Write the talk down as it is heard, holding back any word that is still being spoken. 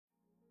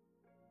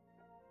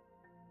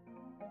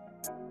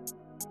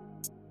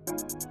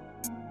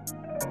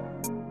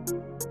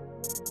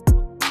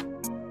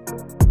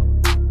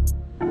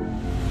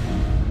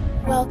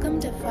Welcome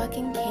to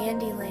fucking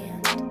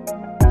Candyland,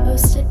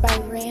 hosted by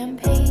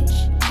Rampage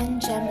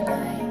and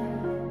Gemini.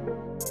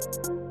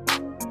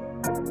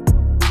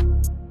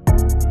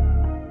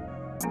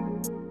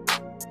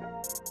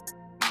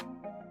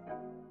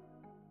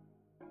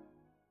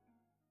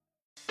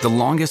 The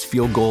longest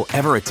field goal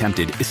ever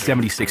attempted is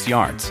 76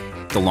 yards.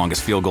 The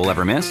longest field goal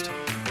ever missed?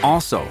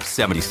 Also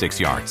 76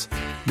 yards.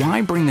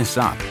 Why bring this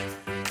up?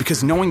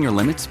 Because knowing your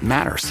limits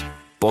matters,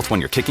 both when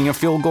you're kicking a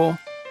field goal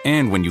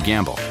and when you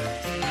gamble.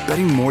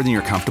 Betting more than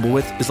you're comfortable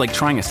with is like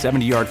trying a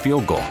 70-yard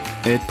field goal.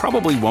 It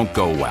probably won't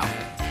go well.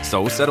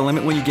 So set a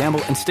limit when you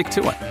gamble and stick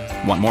to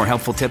it. Want more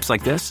helpful tips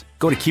like this?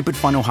 Go to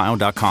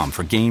keepitfunohio.com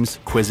for games,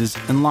 quizzes,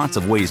 and lots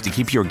of ways to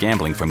keep your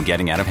gambling from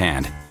getting out of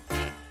hand.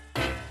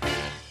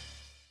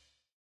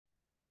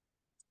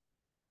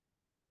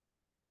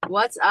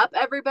 What's up,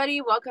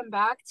 everybody? Welcome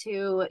back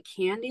to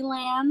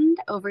Candyland.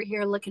 Over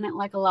here looking at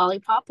like a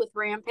lollipop with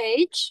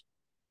Rampage.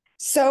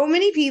 So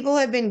many people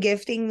have been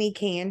gifting me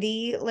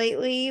candy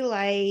lately.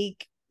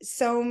 Like,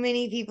 so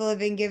many people have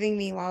been giving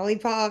me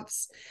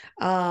lollipops,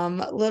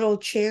 little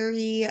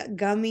cherry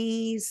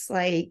gummies,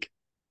 like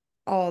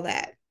all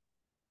that.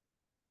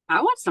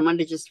 I want someone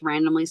to just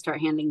randomly start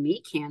handing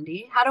me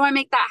candy. How do I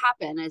make that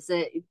happen? Is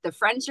it the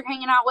friends you're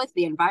hanging out with,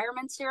 the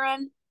environments you're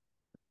in?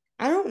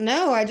 I don't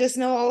know. I just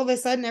know all of a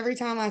sudden, every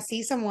time I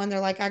see someone, they're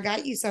like, I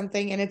got you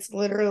something, and it's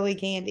literally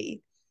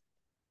candy.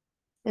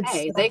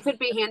 Hey, they could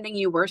be handing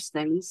you worse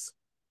things.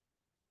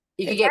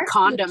 You could It's get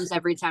actually- condoms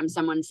every time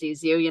someone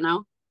sees you, you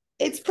know?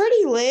 It's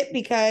pretty lit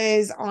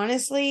because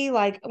honestly,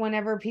 like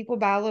whenever people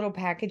buy little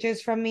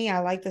packages from me, I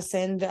like to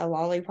send a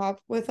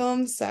lollipop with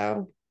them.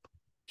 So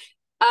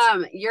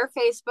Your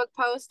Facebook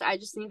post, I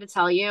just need to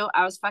tell you,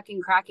 I was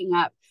fucking cracking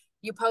up.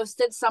 You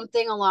posted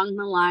something along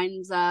the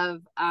lines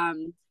of, how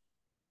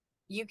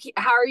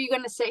are you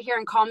going to sit here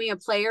and call me a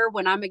player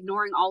when I'm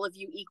ignoring all of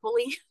you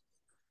equally?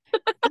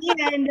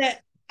 and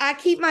I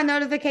keep my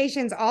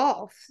notifications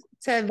off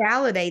to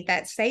validate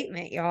that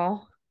statement,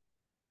 y'all.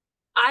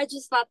 I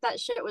just thought that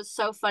shit was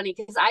so funny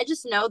because I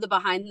just know the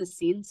behind the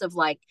scenes of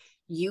like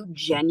you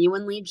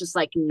genuinely just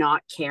like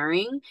not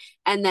caring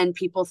and then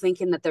people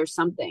thinking that there's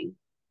something.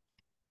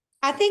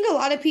 I think a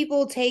lot of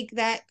people take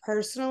that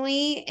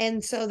personally,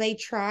 and so they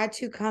try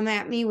to come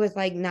at me with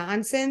like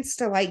nonsense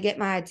to like get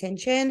my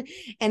attention,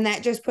 and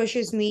that just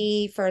pushes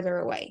me further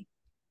away.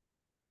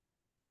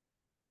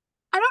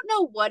 I don't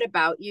know what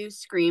about you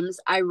screams,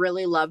 I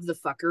really love the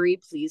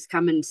fuckery. Please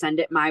come and send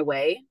it my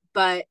way.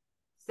 But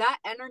that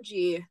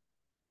energy,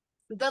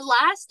 I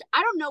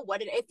don't know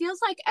what it feels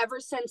like ever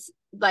since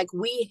like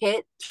we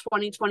hit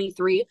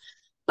 2023,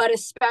 but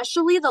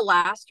especially the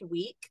last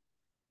week,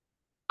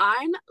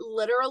 I'm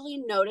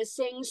literally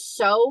noticing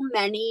so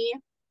many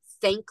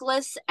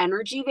thankless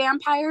energy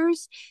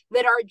vampires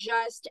that are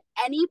just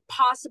any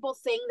possible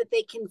thing that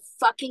they can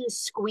fucking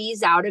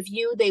squeeze out of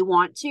you, they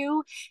want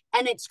to.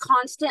 And it's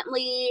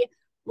constantly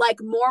like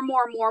more.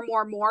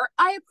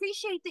 I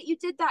appreciate that you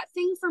did that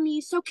thing for me.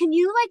 So can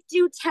you like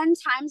do 10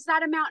 times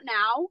that amount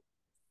now?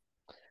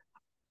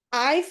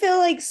 I feel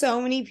like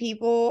so many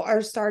people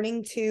are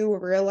starting to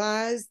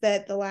realize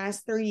that the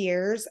last 3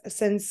 years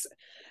since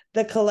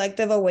the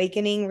collective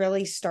awakening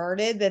really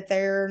started, that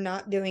they're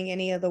not doing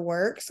any of the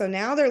work. So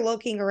now they're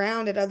looking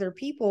around at other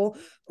people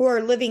who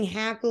are living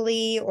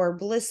happily or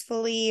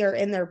blissfully or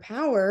in their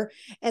power.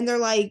 And they're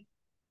like,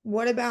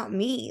 what about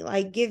me?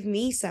 Like, give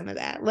me some of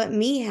that. Let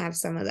me have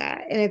some of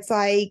that. And it's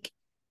like,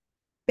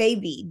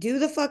 baby, do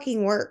the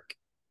fucking work.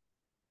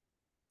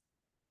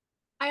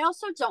 I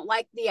also don't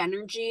like the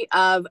energy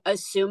of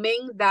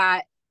assuming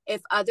that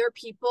if other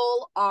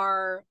people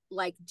are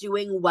like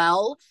doing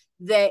well,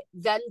 that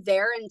then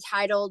they're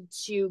entitled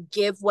to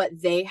give what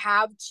they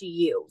have to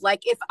you.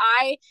 Like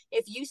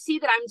if you see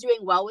that I'm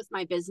doing well with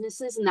my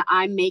businesses and that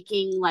I'm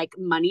making like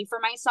money for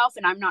myself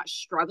and I'm not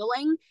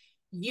struggling,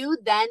 you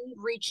then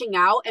reaching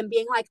out and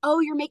being like, oh,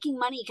 you're making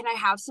money. Can I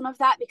have some of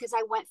that? Because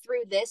I went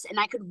through this and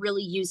I could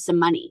really use some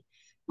money.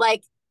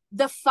 Like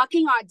the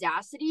fucking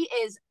audacity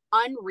is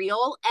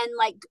unreal. And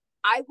like,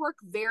 I work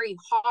very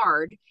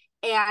hard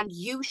and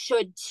you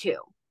should too.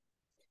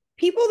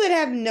 People that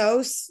have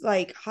no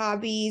like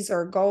hobbies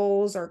or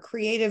goals or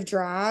creative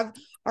drive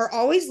are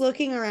always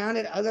looking around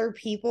at other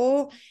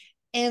people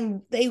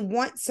and they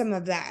want some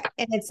of that.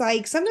 And it's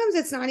like, sometimes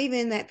it's not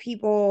even that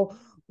people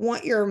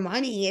want your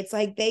money. It's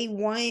like they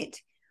want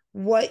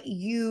what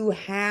you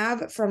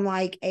have from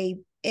like a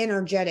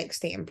energetic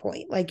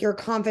standpoint, like your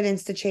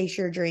confidence to chase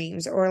your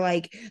dreams or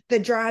like the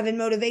drive and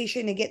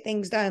motivation to get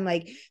things done.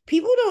 Like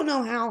people don't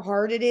know how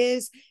hard it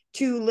is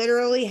to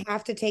literally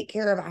have to take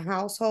care of a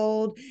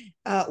household,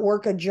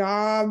 work a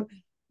job,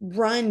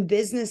 run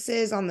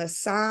businesses on the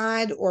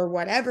side or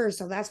whatever.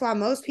 So that's why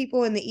most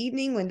people in the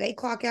evening, when they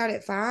clock out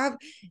at 5,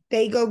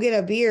 they go get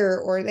a beer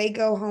or they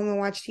go home and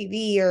watch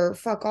TV or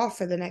fuck off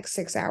for the next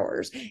 6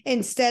 hours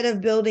instead of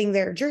building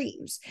their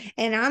dreams.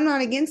 And I'm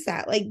not against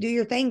that. Like, do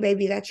your thing,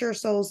 baby. That's your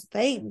soul's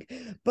thing.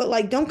 But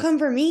like, don't come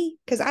for me,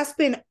 because I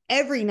spend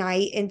every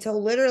night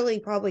until literally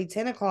probably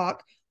 10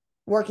 o'clock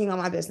working on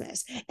my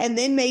business. And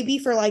then maybe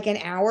for like an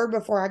hour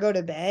before I go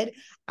to bed,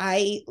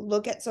 I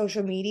look at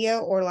social media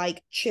or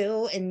like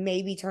chill and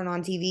maybe turn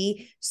on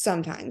TV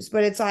sometimes.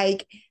 But it's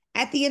like,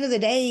 at the end of the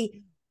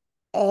day,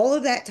 all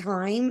of that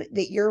time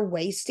that you're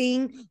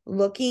wasting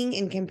looking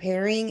and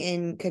comparing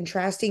and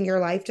contrasting your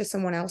life to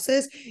someone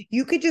else's,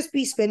 you could just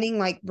be spending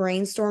like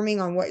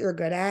brainstorming on what you're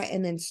good at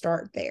and then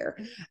start there.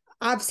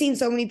 I've seen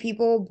so many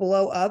people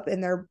blow up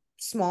in their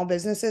small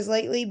businesses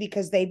lately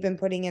because they've been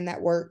putting in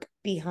that work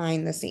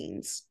behind the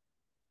scenes.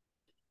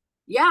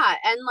 Yeah.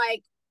 And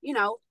like, you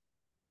know,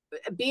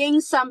 being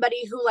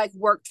somebody who like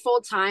worked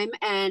full time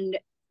and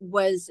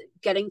was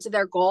getting to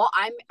their goal,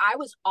 I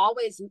was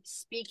always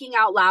speaking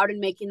out loud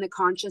and making the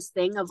conscious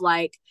thing of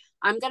like,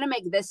 I'm gonna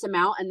make this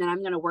amount and then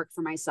I'm gonna work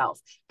for myself.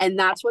 And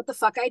that's what the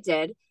fuck I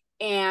did.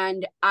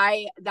 And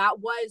that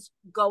was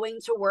going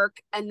to work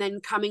and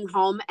then coming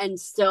home and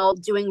still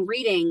doing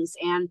readings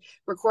and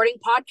recording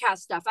podcast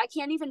stuff. I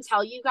can't even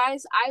tell you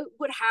guys, I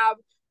would have,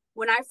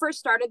 when I first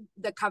started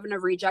the Coven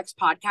of Rejects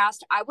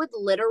podcast, I would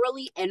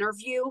literally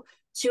interview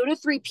 2 to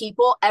 3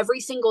 people every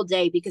single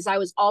day because I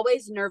was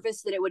always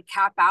nervous that it would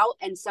cap out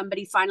and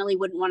somebody finally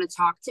wouldn't want to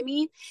talk to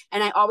me.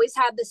 And I always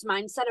had this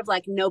mindset of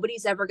like,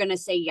 nobody's ever going to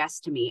say yes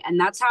to me. And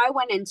that's how I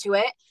went into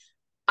it.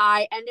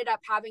 I ended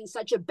up having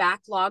such a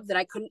backlog that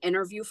I couldn't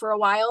interview for a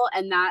while,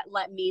 and that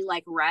let me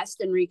like rest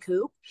and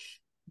recoup.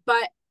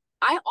 But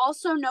I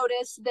also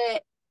noticed that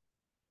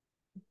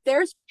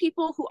there's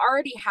people who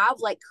already have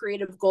like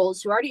creative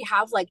goals, who already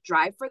have like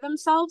drive for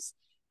themselves,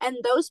 and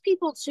those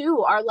people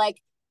too are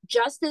like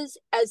just as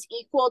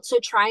equal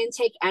to try and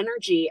take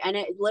energy. And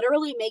it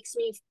literally makes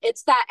me,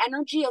 it's that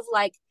energy of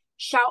like,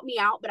 shout me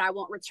out but I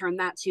won't return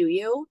that to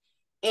you.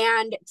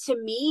 And to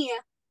me,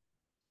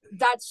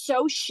 that's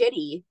so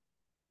shitty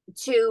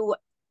to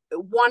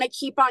want to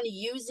keep on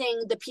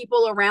using the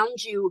people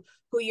around you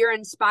who you're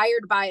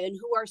inspired by and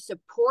who are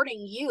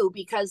supporting you,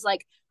 because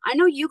like I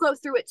know you go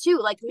through it too.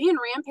 Like me and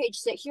Rampage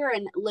sit here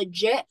and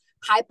legit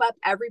hype up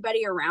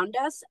everybody around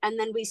us, and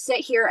then we sit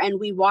here and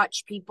we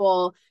watch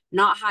people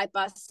not hype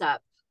us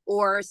up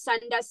or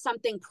send us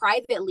something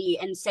privately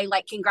and say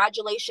like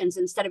congratulations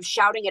instead of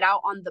shouting it out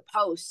on the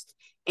post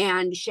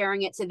and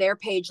sharing it to their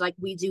page like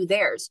we do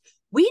theirs.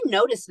 We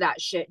notice that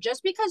shit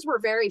just because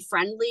we're very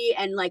friendly,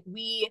 and like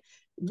we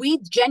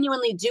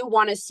genuinely do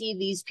want to see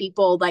these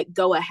people like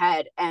go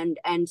ahead,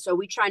 and so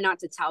we try not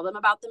to tell them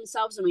about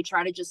themselves, and we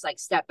try to just like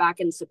step back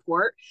and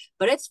support.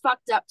 But it's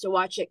fucked up to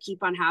watch it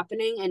keep on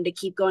happening and to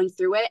keep going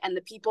through it. And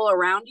the people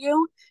around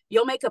you,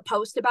 you'll make a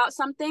post about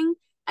something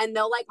and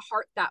they'll like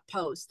heart that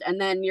post, and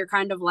then you're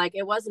kind of like,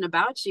 it wasn't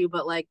about you,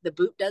 but like the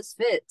boot does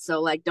fit,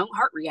 so like don't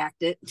heart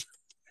react it.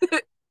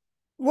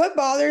 What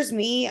bothers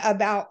me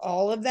about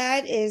all of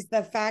that is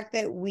the fact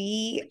that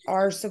we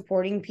are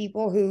supporting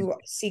people who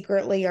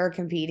secretly are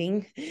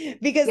competing.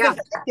 Because Yeah.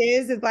 the fact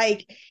is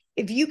like,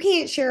 if you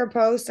can't share a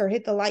post or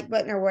hit the like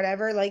button or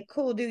whatever, like,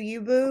 cool, do you,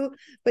 boo?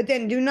 But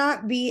then do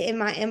not be in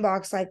my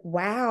inbox like,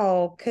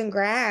 wow,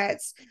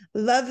 congrats,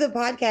 love the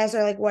podcast,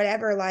 or like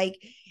whatever. Like,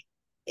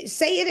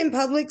 say it in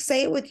public,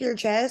 say it with your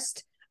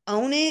chest,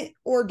 own it,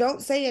 or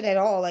don't say it at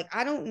all. Like,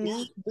 I don't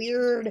need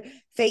weird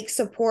fake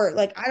support.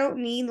 Like, I don't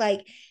need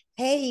like,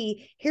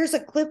 hey, here's a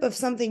clip of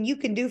something you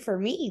can do for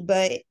me,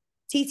 but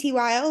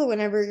TTYL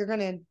whenever you're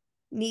gonna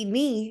need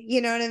me, you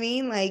know what I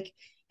mean? Like,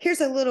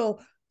 here's a little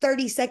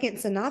 30-second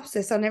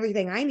synopsis on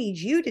everything I need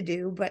you to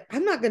do, but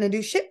I'm not gonna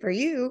do shit for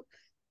you.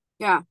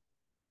 Yeah.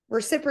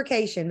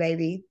 Reciprocation,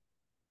 baby.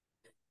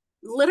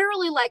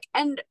 Literally, like,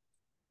 and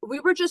we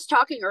were just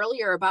talking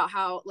earlier about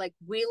how like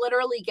we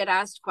literally get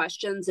asked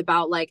questions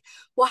about like,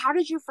 well, how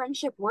did your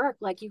friendship work?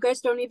 Like, you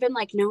guys don't even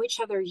like know each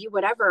other, you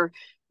whatever.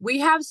 We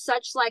have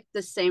such like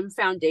the same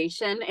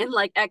foundation and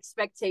like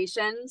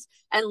expectations,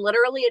 and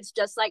literally it's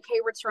just like, hey,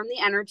 return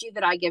the energy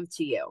that I give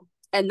to you,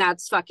 and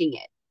that's fucking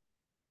it.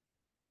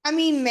 I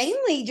mean,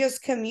 mainly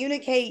just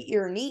communicate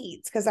your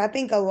needs, because I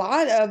think a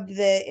lot of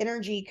the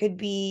energy could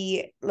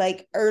be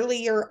like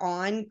earlier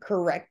on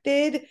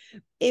corrected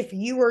if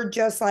you were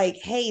just like,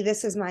 hey,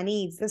 this is my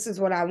needs. This is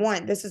what I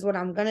want. This is what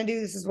I'm going to do.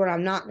 This is what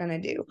I'm not going to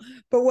do.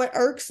 But what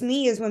irks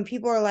me is when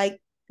people are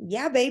like,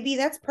 yeah, baby,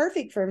 that's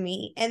perfect for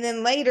me. And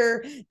then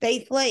later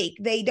they flake.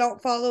 They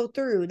don't follow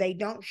through. They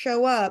don't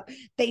show up.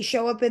 They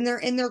show up in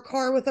their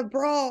car with a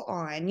bra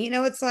on. You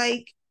know, it's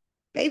like,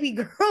 baby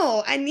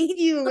girl, I need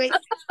you. I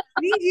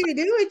need you to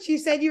do what you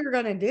said you were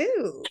gonna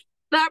do.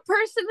 That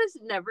person is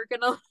never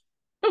gonna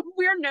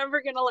we're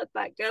never gonna let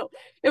that go.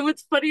 And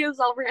what's funny is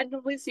I'll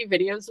randomly see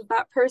videos of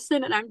that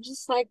person and I'm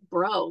just like,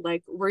 bro,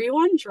 like, were you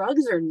on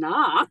drugs or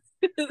not?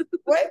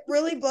 What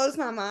really blows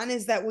my mind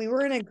is that we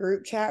were in a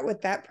group chat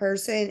with that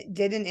person,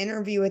 did an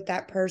interview with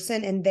that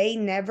person, and they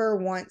never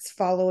once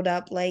followed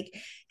up like,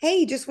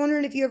 hey, just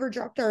wondering if you ever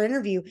dropped our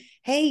interview.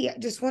 Hey,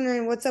 just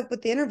wondering what's up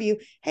with the interview.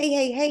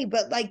 Hey.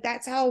 But like,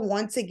 that's how,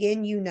 once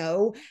again,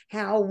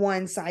 how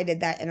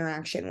one-sided that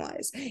interaction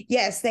was.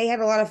 Yes, they had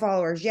a lot of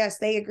followers. Yes,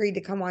 they agreed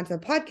to come onto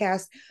the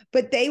podcast,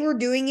 but they were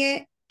doing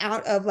it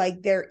out of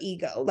like their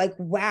ego. Like,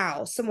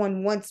 wow,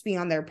 someone wants me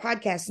on their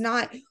podcast,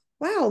 not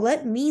wow,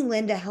 let me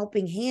lend a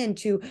helping hand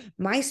to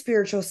my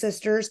spiritual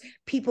sisters,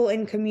 people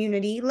in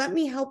community. Let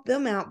me help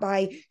them out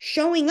by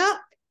showing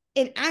up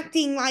and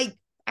acting like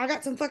I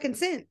got some fucking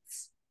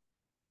sense.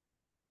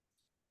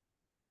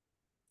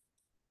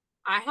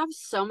 I have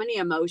so many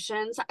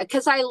emotions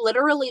because I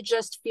literally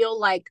just feel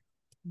like,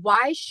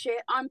 why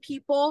shit on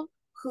people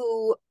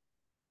who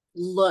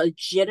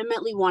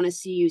legitimately want to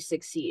see you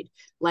succeed,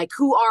 like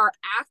who are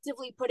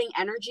actively putting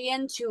energy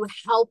in to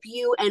help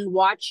you and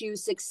watch you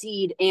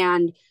succeed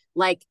and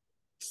like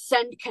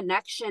send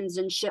connections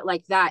and shit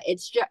like that.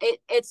 It's just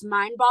it's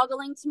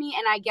mind-boggling to me,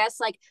 and I guess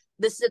like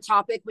this is a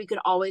topic we could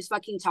always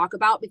fucking talk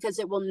about because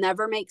it will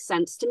never make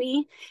sense to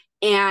me.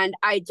 And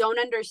I don't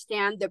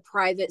understand the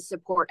private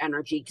support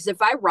energy, because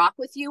if I rock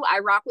with you, I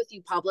rock with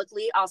you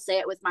publicly. I'll say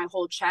it with my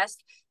whole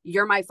chest.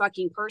 You're my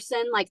fucking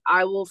person. Like,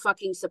 I will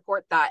fucking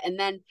support that. And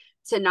then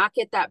to not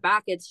get that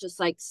back, it's just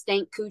like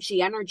stank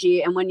coochie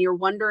energy. And when you're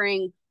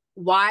wondering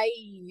why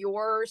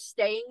you're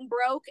staying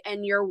broke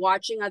and you're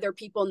watching other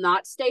people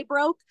not stay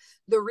broke,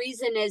 the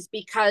reason is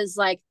because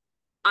like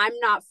I'm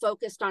not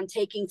focused on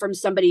taking from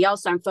somebody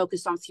else. I'm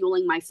focused on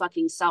fueling my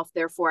fucking self.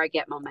 Therefore, I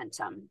get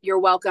momentum. You're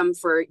welcome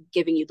for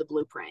giving you the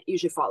blueprint. You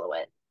should follow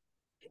it.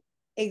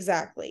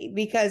 Exactly.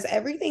 Because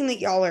everything that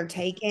y'all are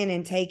taking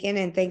and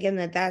thinking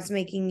that that's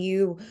making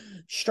you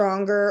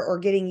stronger or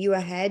getting you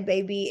ahead,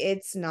 baby,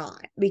 it's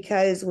not.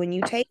 Because when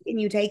you take and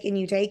you take and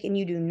you take and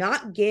you do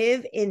not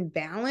give in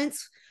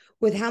balance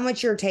with how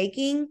much you're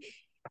taking,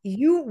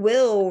 you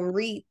will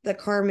reap the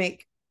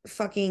karmic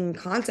fucking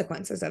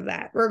consequences of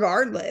that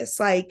regardless.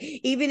 Like,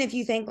 even if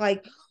you think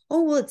like,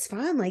 oh well, it's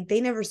fine, like they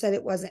never said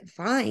it wasn't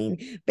fine,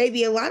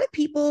 baby, a lot of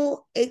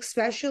people,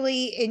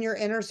 especially in your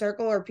inner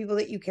circle or people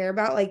that you care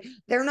about, like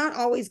they're not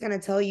always going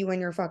to tell you when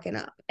you're fucking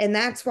up. And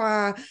that's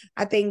why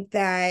I think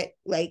that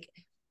like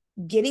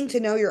getting to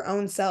know your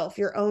own self,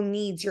 your own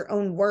needs, your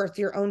own worth,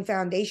 your own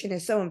foundation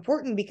is so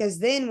important, because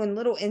then when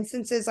little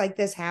instances like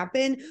this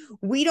happen,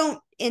 we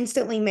don't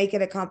instantly make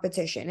it a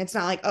competition. It's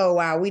not like, oh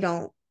wow, we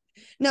don't.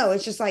 No,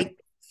 it's just like,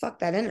 fuck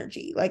that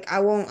energy. Like, I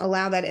won't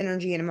allow that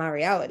energy into my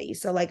reality.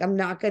 So like, I'm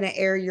not going to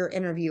air your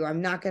interview.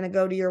 I'm not going to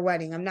go to your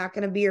wedding. I'm not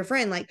going to be your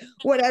friend. Like,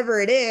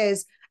 whatever it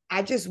is,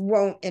 I just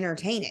won't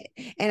entertain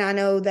it. And I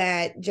know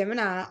that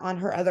Gemini on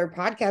her other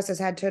podcast has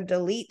had to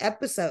delete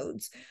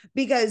episodes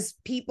because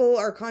people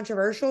are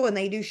controversial and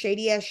they do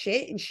shady ass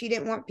shit. And she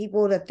didn't want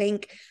people to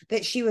think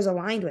that she was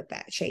aligned with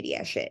that shady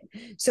ass shit.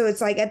 So it's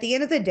like, at the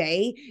end of the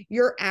day,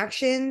 your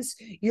actions,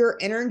 your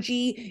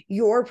energy,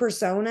 your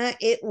persona,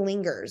 it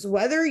lingers.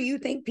 Whether you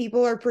think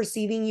people are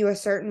perceiving you a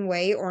certain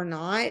way or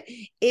not,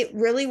 it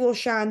really will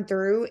shine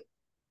through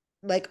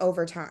like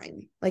over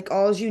time. Like,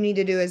 all you need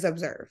to do is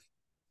observe.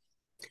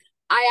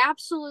 I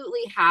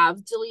absolutely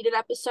have deleted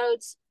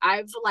episodes.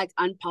 I've like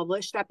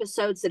unpublished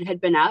episodes that had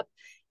been up.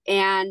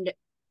 And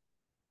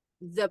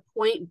the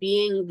point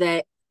being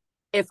that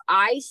if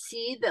I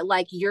see that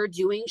like you're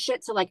doing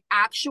shit to like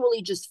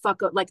actually just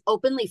like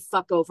openly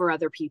fuck over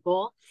other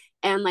people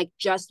and like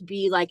just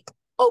be like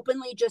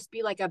openly just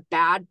be like a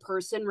bad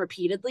person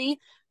repeatedly,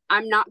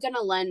 I'm not going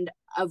to lend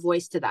a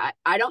voice to that.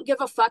 I don't give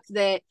a fuck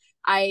that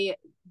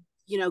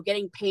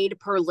getting paid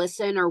per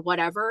listen or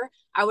whatever.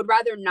 I would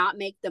rather not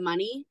make the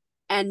money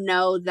and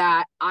know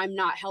that I'm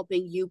not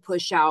helping you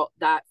push out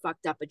that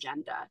fucked up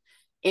agenda.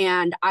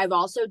 And I've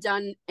also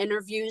done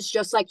interviews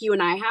just like you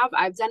and I have.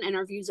 I've done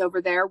interviews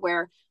over there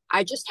where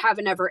I just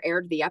haven't ever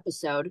aired the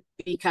episode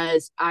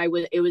because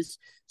it was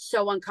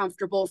so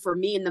uncomfortable for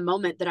me in the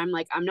moment that I'm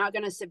like, I'm not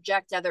going to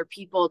subject other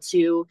people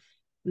to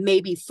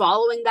maybe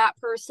following that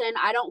person.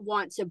 I don't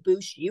want to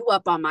boost you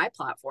up on my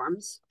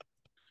platforms.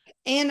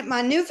 And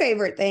my new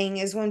favorite thing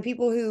is when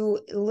people who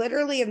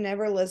literally have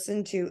never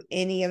listened to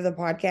any of the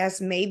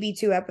podcasts, maybe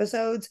 2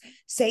 episodes,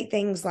 say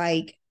things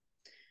like,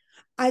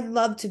 I'd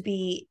love to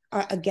be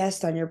a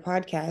guest on your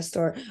podcast,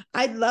 or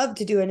I'd love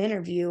to do an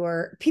interview,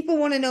 or people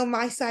want to know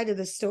my side of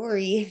the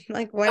story,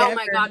 like whatever. Oh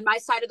my God, my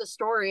side of the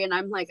story. And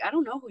I'm like, I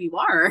don't know who you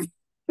are.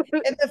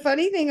 And the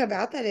funny thing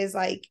about that is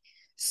like,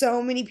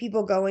 so many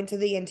people go into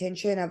the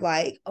intention of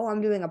like, oh,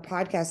 I'm doing a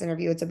podcast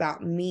interview, it's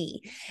about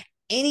me.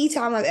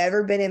 Anytime I've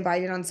ever been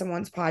invited on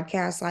someone's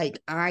podcast, like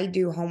I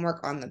do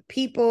homework on the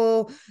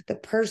people, the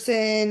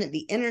person,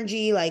 the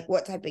energy, like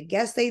what type of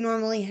guests they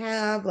normally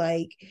have.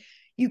 Like,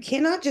 you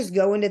cannot just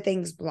go into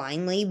things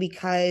blindly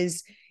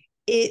because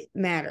it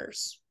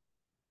matters.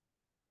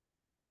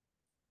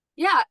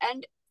 Yeah.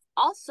 And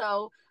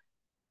also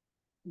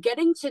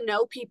getting to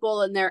know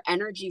people and their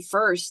energy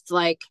first.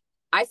 Like,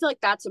 I feel like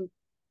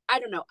I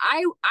don't know.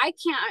 I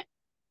can't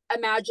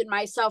imagine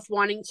myself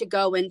wanting to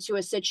go into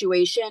a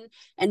situation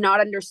and not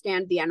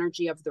understand the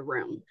energy of the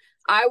room.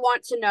 I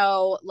want to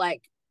know,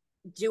 like,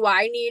 do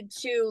I need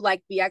to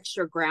like be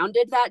extra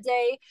grounded that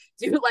day?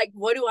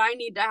 What do I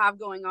need to have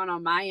going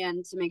on my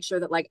end to make sure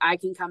that like I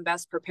can come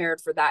best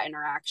prepared for that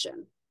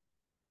interaction?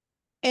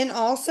 And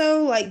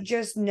also, like,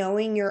 just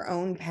knowing your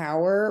own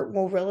power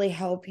will really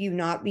help you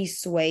not be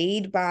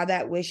swayed by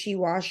that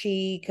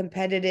wishy-washy,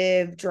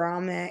 competitive,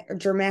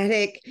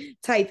 dramatic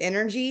type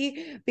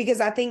energy. Because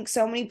I think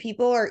so many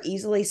people are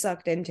easily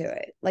sucked into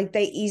it. Like,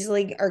 they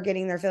easily are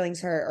getting their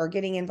feelings hurt or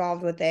getting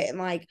involved with it. And,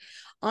 like,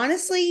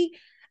 honestly,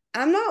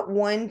 I'm not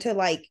one to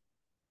like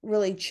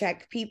really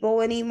check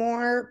people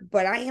anymore,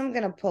 but I am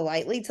going to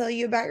politely tell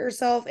you about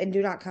yourself and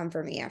do not come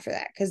for me after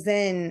that. Because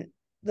then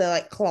the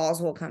like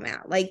claws will come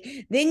out. Like,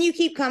 then you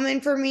keep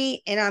coming for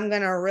me and I'm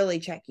going to really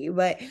check you.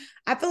 But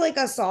I feel like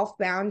a soft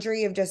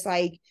boundary of just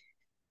like,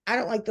 I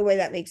don't like the way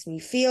that makes me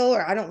feel,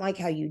 or I don't like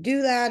how you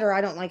do that, or I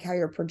don't like how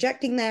you're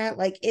projecting that,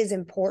 like, is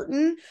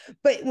important.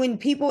 But when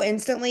people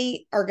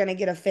instantly are going to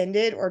get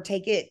offended or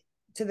take it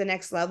to the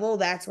next level,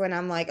 that's when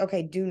I'm like,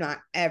 okay, do not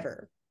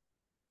ever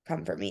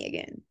come for me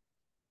again.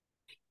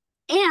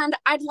 And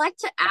I'd like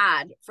to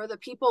add for the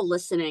people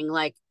listening,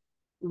 like,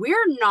 we're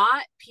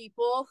not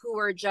people who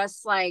are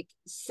just like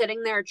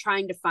sitting there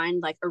trying to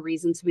find like a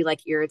reason to be like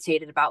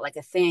irritated about like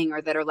a thing,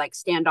 or that are like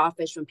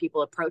standoffish when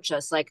people approach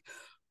us. Like,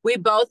 we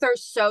both are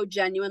so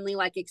genuinely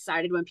like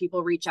excited when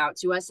people reach out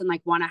to us and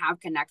like want to have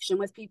connection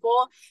with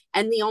people.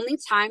 And the only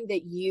time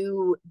that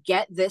you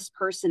get this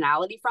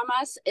personality from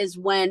us is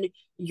when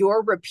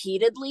you're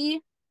repeatedly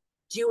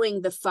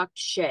doing the fucked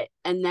shit.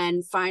 And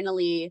then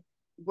finally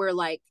we're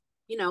like,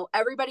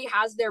 everybody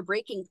has their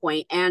breaking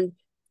point. And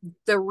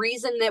the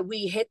reason that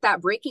we hit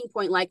that breaking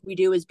point like we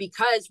do is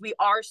because we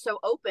are so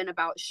open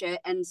about shit.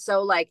 And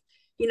so like,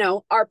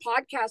 our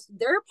podcast,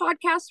 there are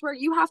podcasts where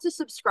you have to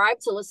subscribe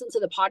to listen to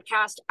the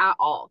podcast at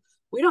all.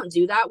 We don't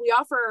do that. We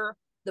offer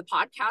the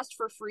podcast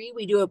for free.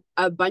 We do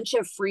a bunch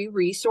of free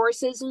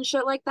resources and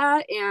shit like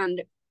that.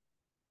 And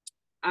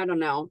I don't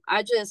know.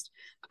 I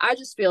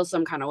just feel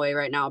some kind of way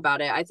right now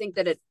about it. I think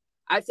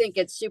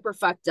it's super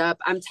fucked up.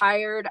 I'm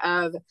tired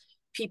of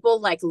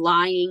people like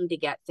lying to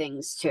get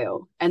things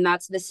too. And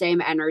that's the same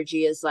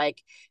energy as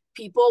like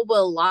people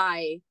will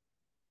lie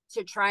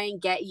to try and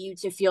get you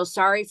to feel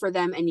sorry for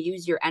them and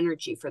use your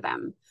energy for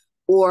them.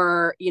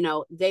 Or,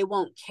 they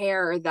won't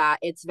care that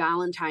it's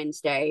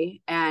Valentine's Day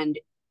and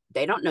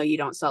they don't know you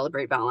don't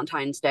celebrate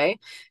Valentine's Day.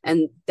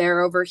 And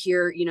they're over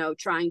here,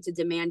 trying to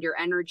demand your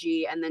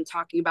energy and then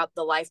talking about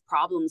the life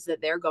problems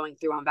that they're going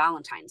through on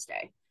Valentine's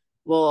Day.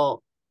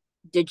 Well,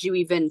 did you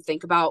even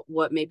think about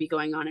what may be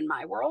going on in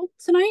my world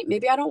tonight?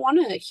 Maybe I don't want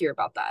to hear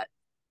about that.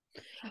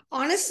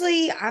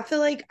 Honestly, I feel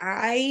like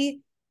I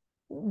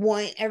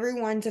want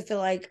everyone to feel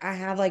like I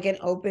have like an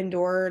open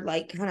door,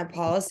 like kind of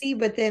policy,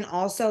 but then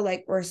also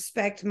like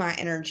respect my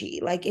energy.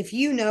 Like, if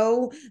you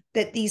know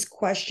that these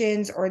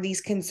questions or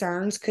these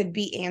concerns could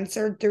be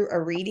answered through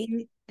a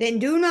reading, then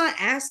do not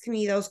ask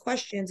me those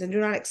questions and do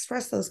not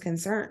express those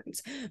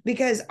concerns.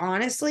 Because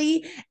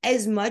honestly,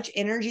 as much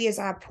energy as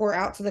I pour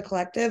out to the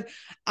collective,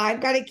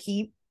 I've got to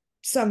keep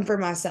some for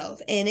myself.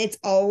 And it's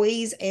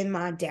always in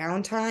my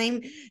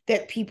downtime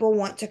that people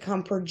want to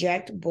come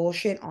project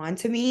bullshit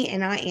onto me.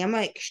 And I am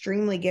an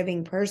extremely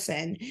giving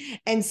person.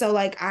 And so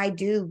like I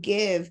do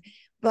give,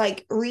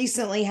 like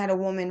recently had a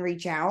woman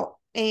reach out,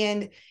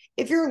 and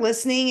if you're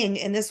listening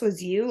and this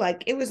was you,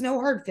 like it was no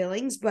hard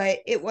feelings, but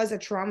it was a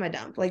trauma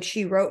dump. Like,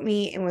 she wrote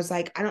me and was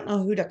like, I don't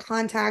know who to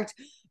contact.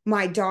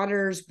 My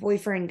daughter's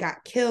boyfriend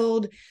got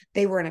killed.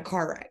 They were in a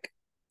car wreck.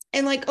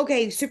 And like,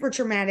 okay, super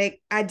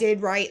traumatic. I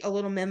did write a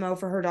little memo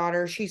for her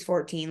daughter. She's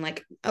 14.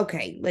 Like,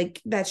 okay,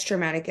 like that's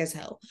traumatic as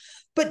hell.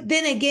 But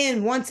then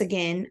again, once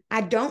again,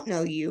 I don't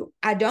know you.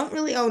 I don't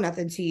really owe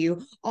nothing to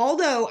you.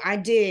 Although I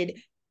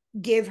did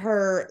give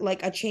her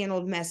like a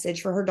channeled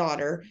message for her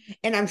daughter,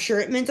 and I'm sure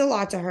it meant a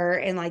lot to her.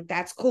 And like,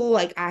 that's cool.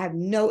 Like, I have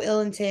no ill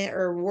intent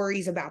or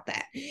worries about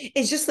that.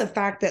 It's just the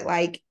fact that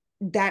like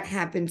that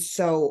happens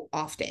so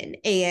often.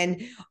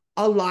 And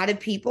a lot of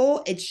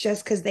people, it's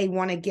just because they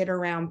want to get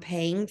around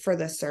paying for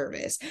the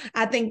service.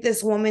 I think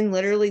this woman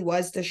literally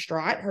was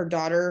distraught. Her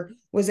daughter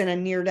was in a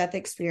near-death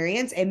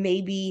experience, and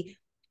maybe,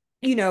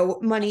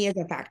 money is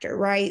a factor,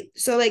 right?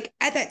 So like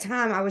at that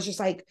time, I was just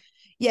like,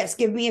 yes,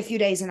 give me a few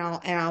days and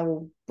I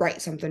will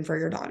write something for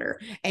your daughter.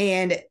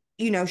 And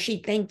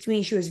she thanked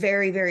me. She was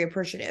very, very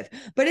appreciative.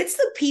 But it's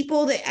the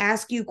people that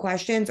ask you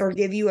questions or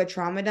give you a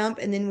trauma dump,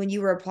 and then when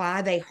you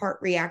reply, they heart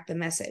react the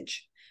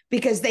message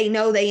because they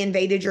know they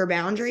invaded your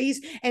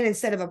boundaries. And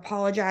instead of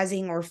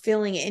apologizing or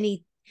feeling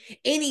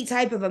any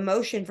type of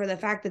emotion for the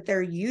fact that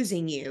they're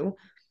using you,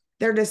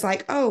 they're just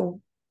like,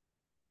 oh,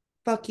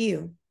 fuck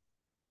you.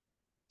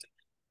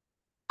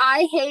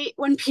 I hate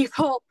when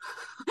people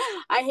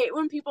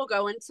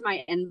go into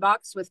my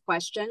inbox with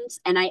questions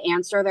and I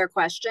answer their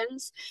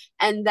questions,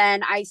 and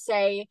then I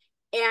say,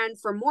 and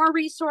for more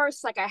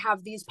resource, like I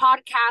have these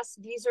podcasts,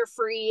 these are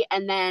free,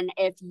 and then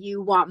if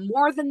you want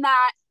more than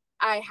that,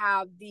 I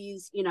have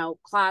these,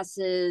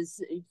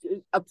 classes,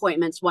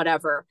 appointments,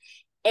 whatever.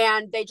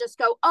 And they just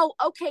go, oh,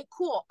 okay,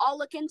 cool. I'll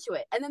look into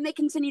it. And then they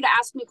continue to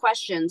ask me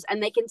questions,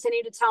 and they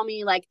continue to tell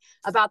me like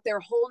about their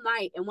whole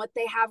night and what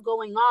they have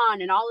going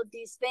on and all of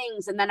these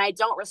things. And then I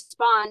don't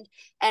respond.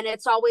 And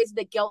it's always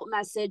the guilt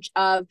message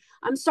of,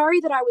 I'm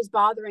sorry that I was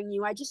bothering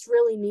you. I just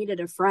really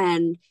needed a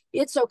friend.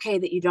 It's okay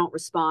that you don't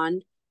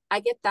respond. I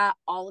get that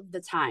all of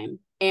the time.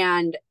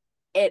 And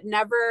it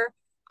never,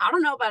 I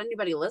don't know about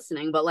anybody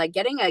listening, but like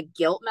getting a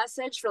guilt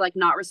message for like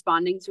not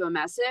responding to a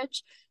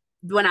message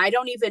when I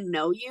don't even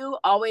know you,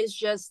 always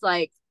just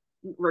like,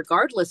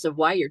 regardless of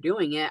why you're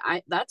doing it,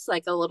 that's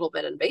like a little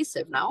bit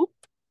invasive, no?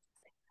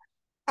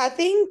 I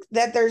think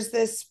that there's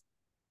this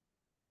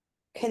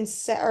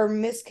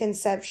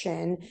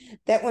misconception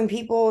that when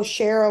people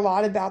share a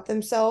lot about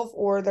themselves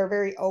or they're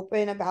very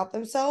open about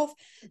themselves,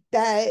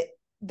 that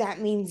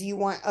means you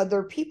want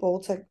other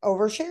people to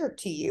overshare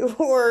to you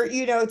or,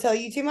 tell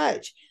you too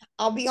much.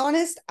 I'll be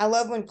honest, I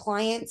love when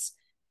clients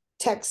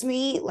text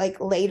me like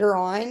later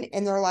on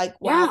and they're like,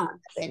 wow, Yeah. what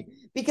happened?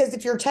 Because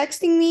if you're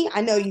texting me,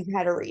 I know you've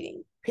had a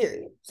reading,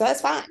 period. So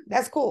that's fine.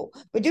 That's cool.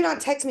 But do not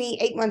text me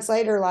 8 months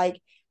later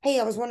like, hey,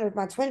 I was wondering if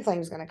my twin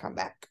flame is going to come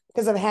back,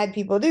 because I've had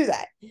people do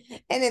that.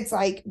 And it's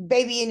like,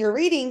 baby, in your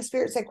reading,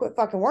 Spirit said, quit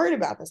fucking worried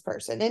about this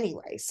person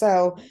anyway.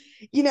 So,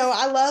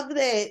 I love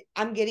that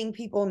I'm getting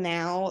people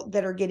now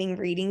that are getting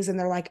readings and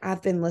they're like,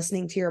 I've been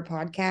listening to your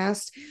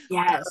podcast.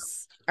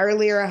 Yes.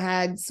 Earlier, I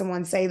had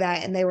someone say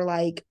that and they were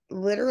like,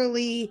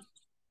 literally,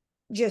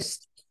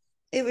 just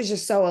it was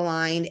just so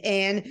aligned.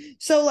 And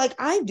so like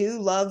I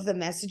do love the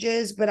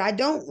messages, but I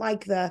don't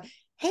like the,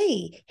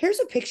 hey, here's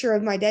a picture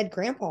of my dead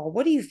grandpa,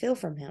 what do you feel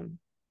from him?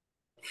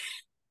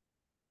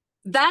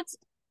 That's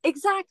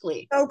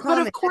exactly. So But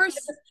common. of course,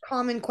 That's a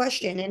common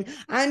question. And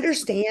I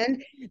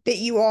understand that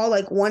you all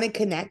like want to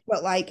connect,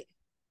 but like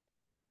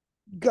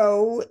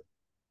go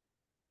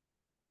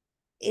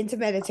into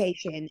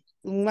meditation,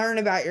 learn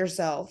about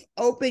yourself,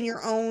 open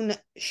your own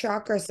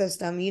chakra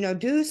system,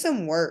 do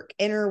some work,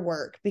 inner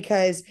work,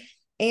 because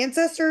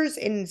ancestors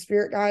and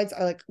spirit guides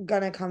are like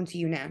gonna come to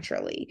you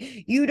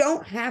naturally. You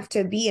don't have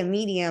to be a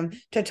medium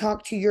to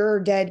talk to your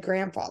dead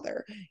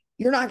grandfather.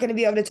 You're not going to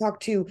be able to talk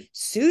to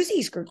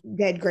Susie's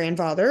dead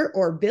grandfather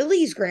or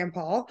Billy's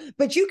grandpa,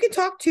 but you can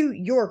talk to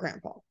your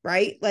grandpa,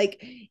 right?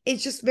 Like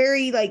it's just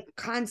very like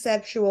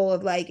conceptual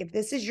of like, if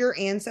this is your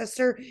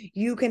ancestor,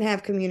 you can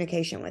have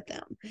communication with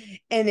them.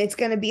 And it's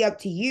going to be up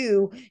to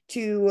you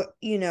to,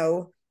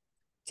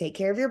 take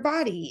care of your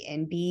body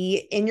and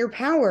be in your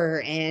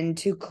power and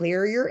to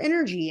clear your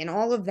energy and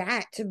all of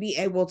that to be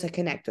able to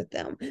connect with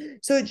them.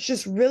 So it's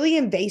just really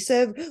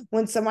invasive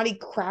when somebody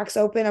cracks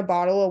open a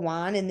bottle of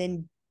wine and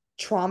then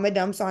trauma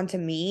dumps onto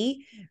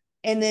me.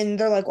 And then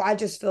they're like, well, I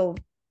just feel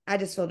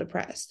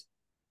depressed.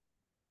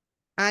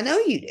 I know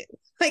you do.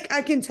 Like,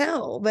 I can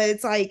tell, but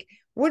it's like,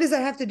 what does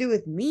that have to do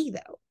with me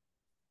though?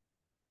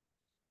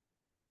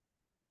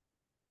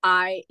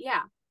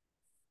 yeah,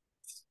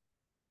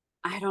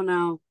 I don't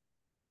know.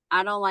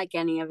 I don't like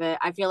any of it.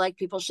 I feel like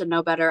people should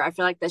know better. I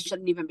feel like this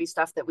shouldn't even be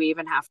stuff that we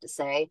even have to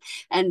say.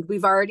 And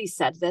we've already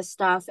said this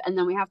stuff, and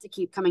then we have to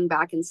keep coming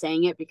back and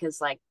saying it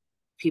because like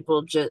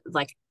people just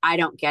like, I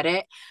don't get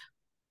it.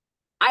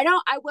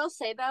 I will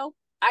say though,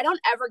 I don't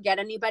ever get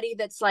anybody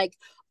that's like,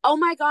 oh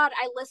my God,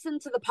 I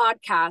listened to the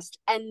podcast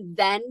and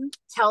then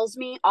tells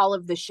me all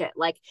of the shit.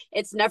 Like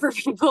it's never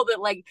people that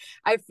like,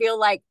 I feel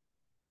like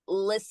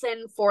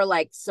listen for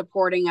like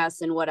supporting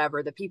us and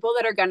whatever. The people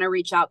that are going to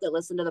reach out that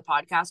listen to the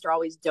podcast are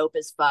always dope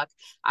as fuck.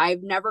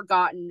 I've never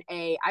gotten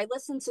I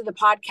listened to the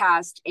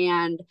podcast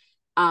and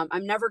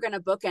I'm never going to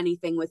book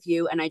anything with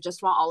you. And I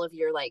just want all of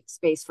your like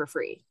space for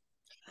free.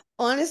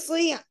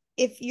 Honestly,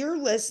 if you're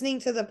listening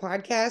to the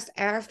podcast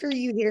after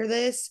you hear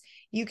this,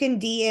 you can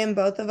DM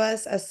both of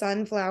us a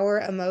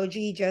sunflower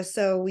emoji just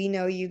so we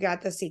know you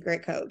got the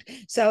secret code.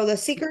 So the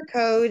secret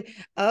code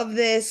of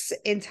this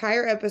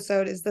entire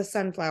episode is the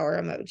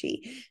sunflower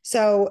emoji.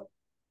 So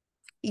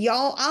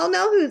y'all, I'll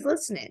know who's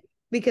listening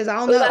because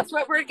I'll know. That's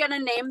what we're going to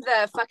name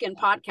the fucking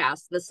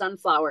podcast, the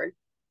sunflower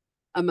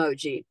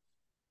emoji.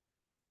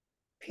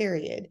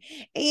 Period.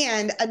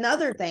 And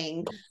another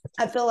thing,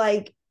 I feel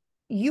like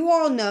you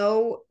all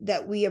know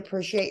that we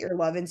appreciate your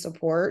love and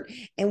support,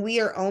 and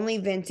we are only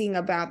venting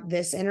about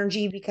this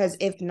energy because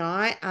if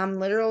not, I'm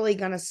literally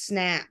going to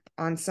snap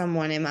on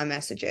someone in my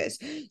messages.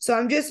 So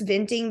I'm just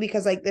venting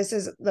because like this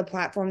is the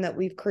platform that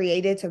we've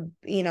created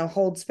to,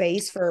 hold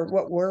space for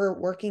what we're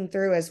working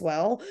through as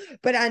well.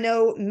 But I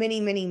know many,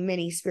 many,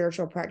 many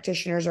spiritual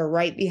practitioners are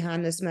right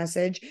behind this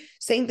message.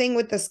 Same thing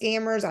with the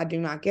scammers. I do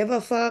not give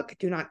a fuck.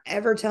 Do not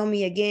ever tell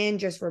me again.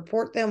 Just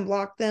report them,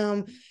 block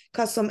them,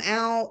 cuss them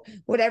out,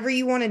 whatever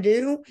you want to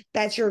do.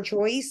 That's your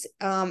choice.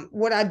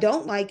 What I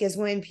don't like is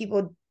when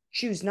people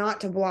choose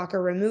not to block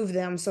or remove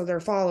them so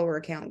their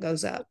follower count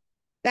goes up.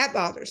 That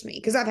bothers me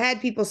because I've had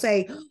people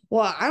say,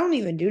 well, I don't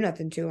even do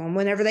nothing to them.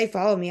 Whenever they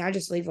follow me, I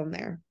just leave them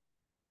there.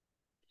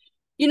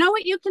 You know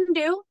what you can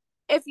do?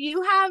 If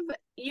you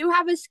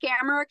have a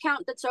scammer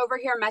account that's over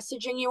here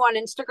messaging you on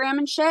Instagram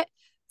and shit,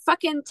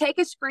 fucking take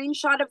a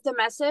screenshot of the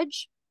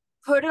message,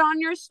 put it on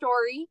your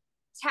story,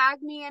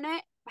 tag me in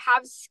it,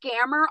 have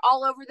scammer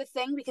all over the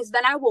thing, because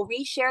then I will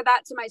reshare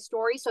that to my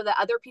story so that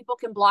other people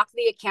can block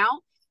the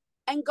account,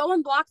 and go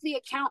and block the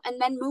account and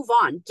then move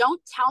on.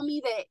 Don't tell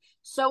me that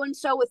so and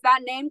so with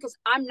that name, because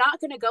I'm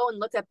not going to go and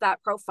look up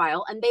that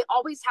profile, and they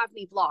always have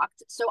me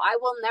blocked, so I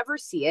will never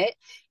see it.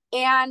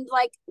 And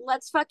like,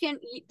 let's fucking,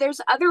 there's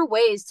other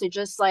ways to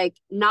just like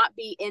not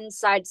be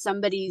inside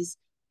somebody's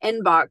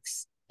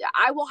inbox.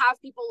 I will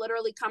have people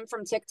literally come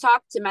from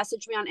TikTok to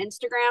message me on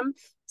Instagram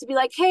to be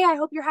like, hey, I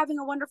hope you're having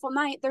a wonderful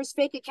night. There's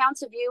fake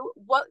accounts of you.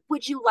 What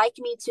would you like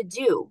me to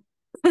do?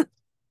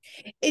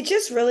 It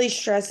just really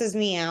stresses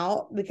me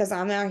out because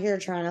I'm out here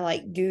trying to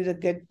like do the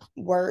good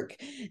work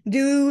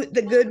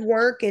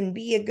and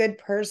be a good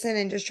person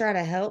and just try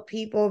to help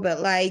people. But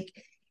like,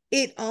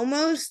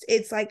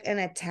 it's like an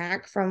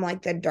attack from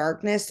like the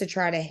darkness to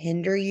try to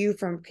hinder you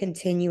from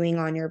continuing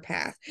on your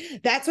path.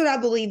 That's what I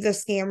believe the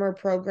scammer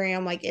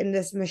program, like in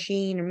this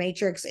machine or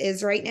matrix,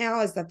 is right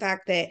now, is the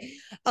fact that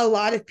a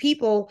lot of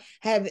people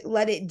have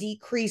let it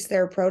decrease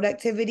their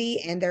productivity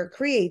and their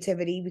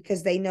creativity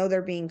because they know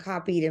they're being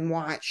copied and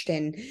watched.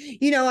 And,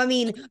 I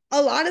mean,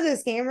 a lot of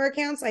the scammer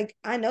accounts, like,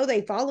 I know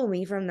they follow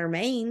me from their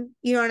main,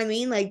 you know what I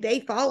mean? Like, they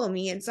follow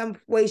me in some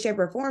way, shape,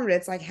 or form, but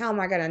it's like, how am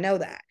I going to know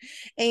that?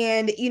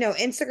 And,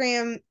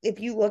 Instagram, if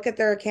you look at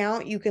their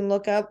account, you can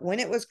look up when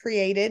it was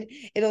created.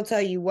 It'll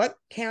tell you what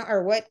count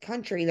or what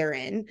country they're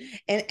in.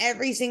 And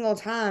every single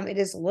time it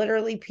is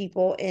literally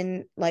people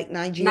in like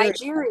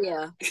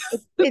Nigeria.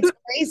 It's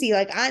crazy.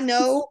 Like, I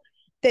know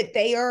that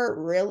they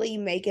are really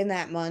making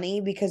that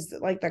money because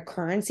like the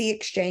currency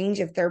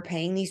exchange, if they're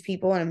paying these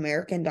people in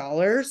American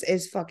dollars,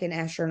 is fucking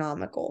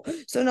astronomical.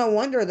 So no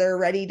wonder they're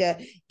ready to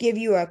give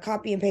you a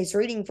copy and paste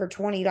reading for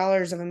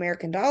 $20 of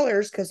American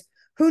dollars, because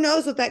who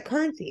knows what that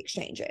currency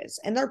exchange is.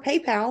 And their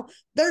PayPal,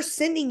 they're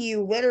sending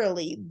you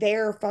literally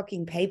their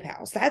fucking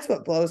PayPals. That's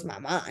what blows my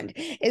mind,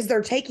 is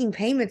they're taking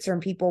payments from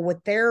people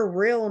with their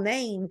real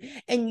name,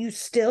 and you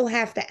still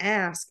have to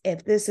ask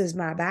if this is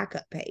my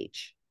backup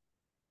page.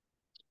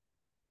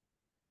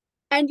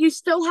 And you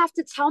still have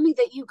to tell me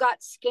that you got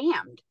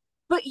scammed,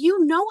 but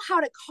you know how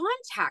to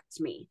contact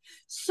me.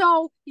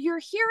 So you're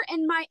here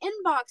in my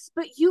inbox,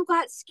 but you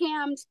got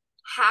scammed.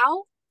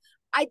 How?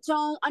 I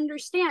don't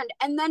understand.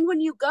 And then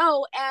when you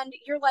go and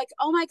you're like,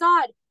 oh my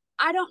God,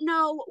 I don't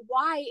know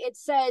why it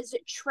says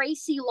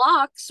Tracy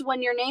Locks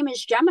when your name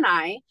is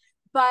Gemini,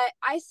 but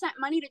I sent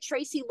money to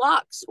Tracy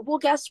Locks. Well,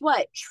 guess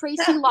what?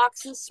 Tracy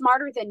Locks is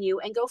smarter than you,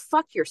 and go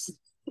fuck yourself.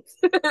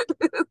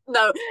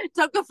 No,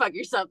 don't go fuck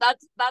yourself.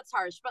 That's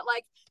harsh. But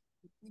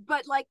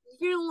like,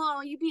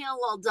 you being a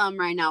little dumb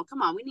right now.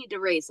 Come on, we need to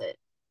raise it.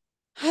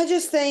 I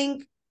just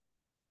think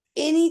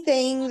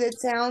anything that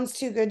sounds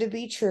too good to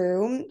be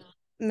true,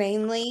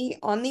 mainly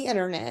on the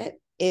internet,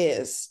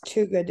 is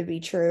too good to be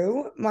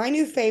true. My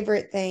new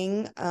favorite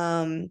thing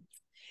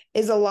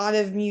is a lot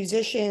of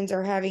musicians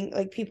are having,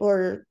 like, people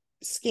are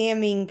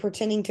scamming,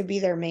 pretending to be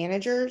their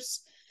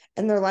managers.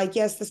 And they're like,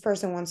 yes, this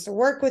person wants to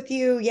work with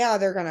you. Yeah,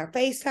 they're going to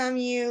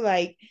FaceTime you.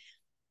 Like,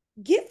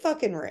 get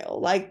fucking real.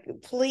 Like,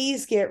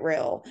 please get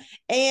real.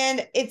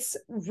 And it's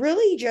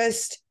really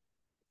just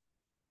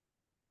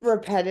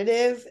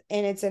repetitive,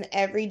 and it's an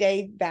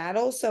everyday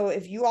battle. So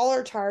if you all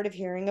are tired of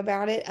hearing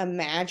about it,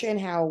 imagine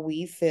how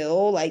we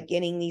feel like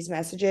getting these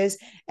messages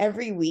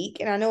every week.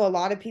 And I know a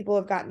lot of people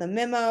have gotten the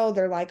memo.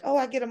 They're like, oh,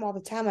 I get them all the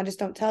time, I just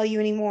don't tell you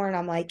anymore. And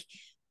I'm like,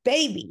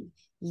 baby,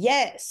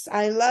 yes,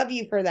 I love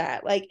you for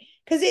that. Like,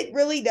 because it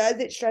really does,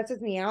 it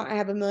stresses me out. I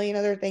have a million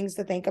other things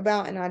to think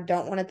about, and I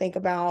don't want to think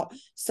about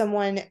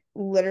someone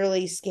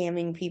literally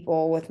scamming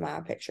people with my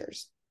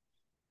pictures.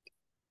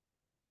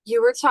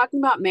 You were talking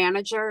about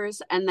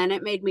managers, and then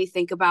it made me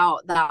think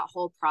about that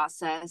whole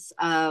process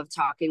of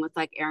talking with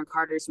like Aaron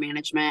Carter's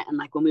management, and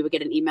like when we would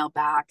get an email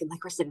back, and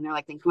like we're sitting there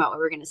like thinking about what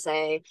we're going to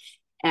say,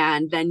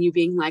 and then you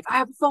being like, I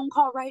have a phone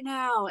call right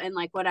now, and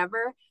like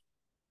whatever.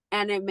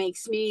 And it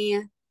makes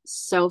me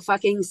so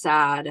fucking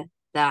sad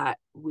that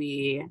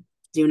we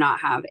do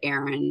not have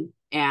Aaron.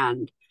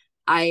 And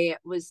I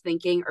was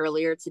thinking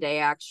earlier today,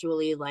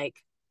 actually, like,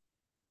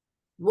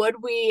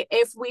 would we,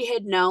 if we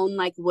had known,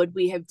 like, would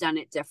we have done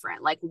it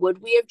different? Like,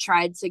 would we have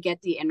tried to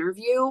get the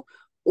interview?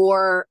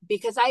 Or,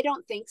 because I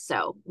don't think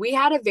so. We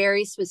had a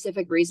very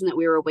specific reason that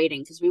we were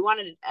waiting, because we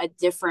wanted a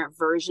different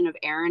version of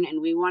Aaron,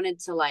 and we wanted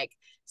to like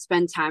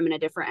spend time in a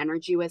different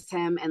energy with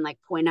him and like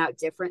point out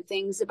different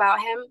things about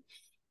him.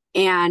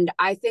 And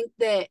I think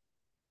that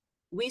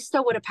we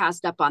still would have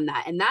passed up on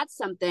that. And that's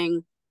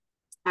something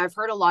I've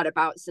heard a lot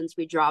about since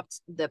we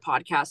dropped the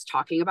podcast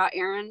talking about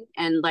Aaron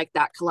and like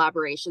that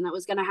collaboration that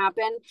was going to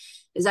happen.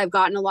 Is I've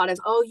gotten a lot of,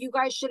 oh, you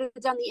guys should have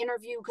done the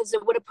interview because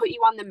it would have put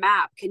you on the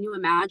map. Can you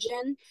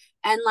imagine?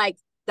 And like,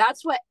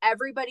 that's what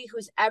everybody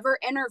who's ever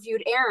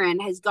interviewed Aaron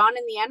has gone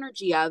in the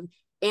energy of.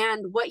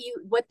 And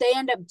what they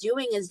end up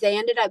doing is they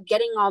ended up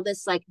getting all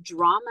this like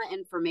drama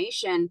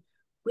information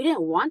we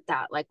didn't want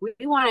that. Like we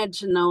wanted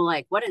to know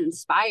like what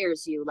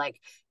inspires you. Like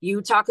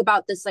you talk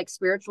about this like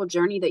spiritual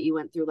journey that you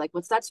went through. Like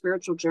what's that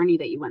spiritual journey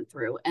that you went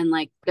through? And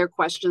like they're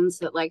questions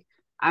that like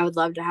I would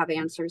love to have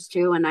answers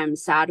to, and I'm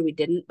sad we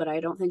didn't, but I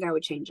don't think I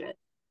would change it.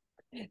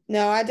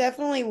 No, I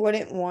definitely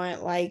wouldn't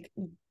want like,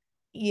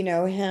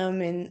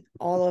 him and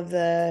all of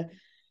the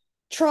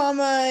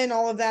trauma and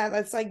all of that.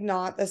 That's like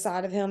not the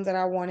side of him that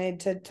I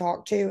wanted to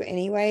talk to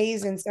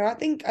anyways. And so I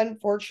think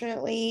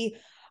unfortunately,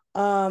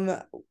 um,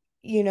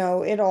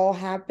 it all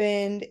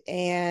happened,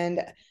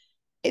 and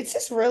it's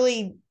just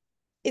really,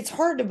 it's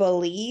hard to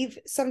believe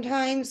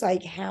sometimes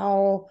like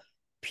how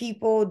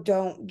people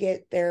don't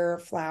get their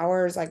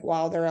flowers like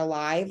while they're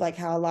alive, like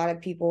how a lot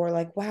of people were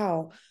like,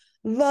 wow,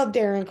 loved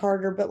Aaron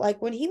Carter, but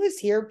like when he was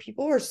here,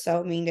 people were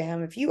so mean to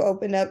him. If you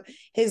opened up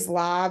his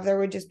live, there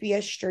would just be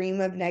a stream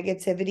of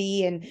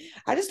negativity, and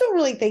I just don't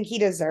really think he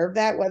deserved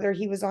that, whether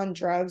he was on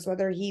drugs,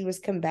 whether he was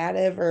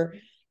combative or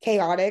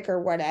chaotic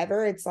or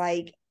whatever. It's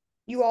like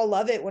you all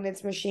love it when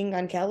it's Machine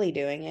Gun Kelly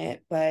doing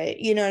it, but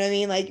you know what I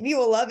mean? Like you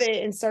will love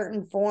it in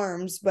certain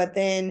forms, but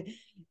then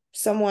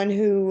someone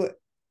who,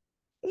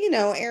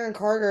 Aaron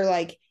Carter,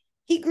 like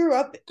he grew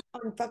up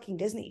on fucking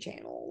Disney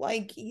Channel.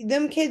 Like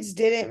them kids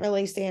didn't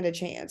really stand a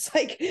chance.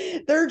 Like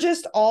they're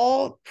just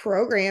all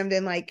programmed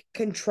and like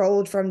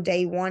controlled from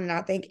day one. And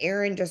I think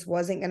Aaron just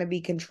wasn't going to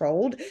be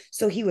controlled.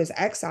 So he was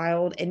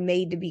exiled and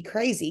made to be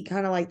crazy,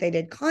 kind of like they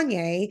did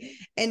Kanye.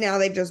 And now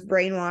they've just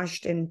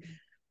brainwashed and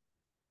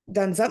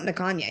done something to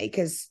Kanye,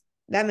 because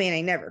that man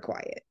ain't never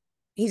quiet.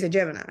 He's a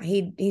Gemini.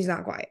 He's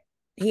not quiet.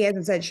 He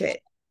hasn't said shit.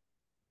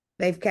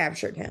 They've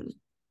captured him.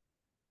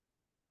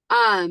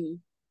 Um,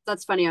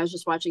 that's funny. I was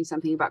just watching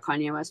something about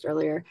Kanye West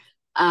earlier.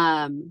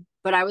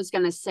 But I was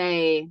gonna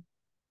say,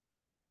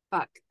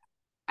 fuck,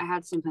 I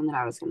had something that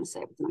I was gonna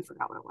say, but then I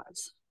forgot what it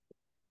was.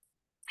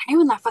 I hate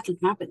when that fucking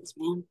happens,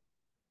 man.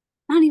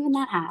 Not even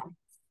that high.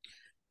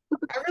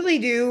 I really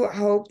do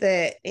hope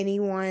that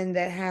anyone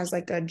that has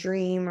like a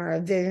dream or a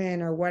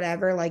vision or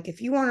whatever, like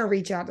if you want to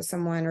reach out to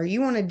someone or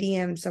you want to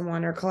DM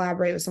someone or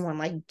collaborate with someone,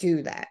 like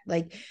do that.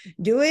 Like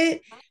do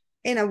it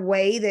in a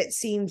way that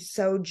seems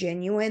so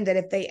genuine that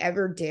if they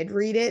ever did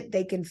read it,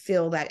 they can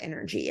feel that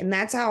energy. And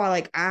that's how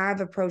I've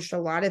approached a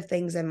lot of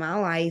things in my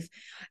life,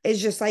 is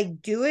just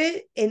like do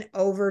it and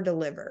over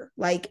deliver.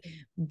 Like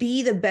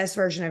be the best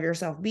version of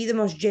yourself, be the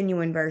most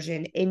genuine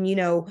version. And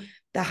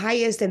the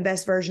highest and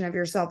best version of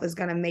yourself is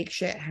going to make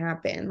shit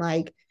happen.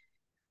 Like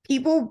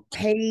people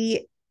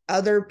pay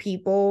other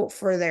people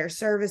for their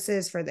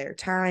services, for their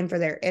time, for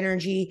their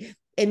energy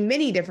in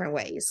many different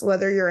ways,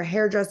 whether you're a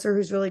hairdresser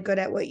who's really good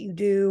at what you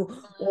do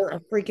or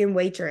a freaking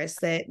waitress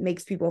that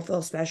makes people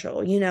feel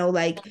special.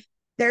 Like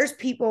there's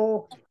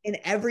people in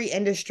every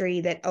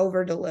industry that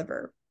over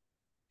deliver,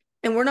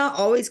 and we're not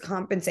always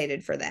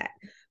compensated for that.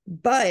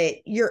 But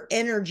your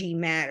energy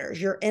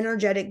matters. Your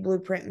energetic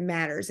blueprint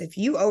matters. If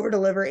you over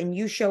deliver and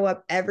you show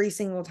up every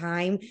single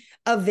time,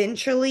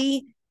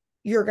 eventually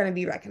you're going to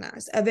be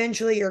recognized.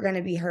 Eventually you're going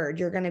to be heard.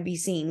 You're going to be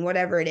seen,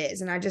 whatever it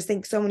is. And I just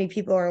think so many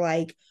people are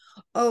like,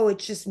 oh,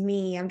 it's just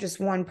me. I'm just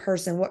one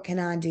person. What can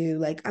I do?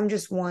 Like, I'm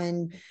just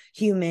one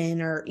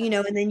human, or,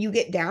 and then you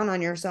get down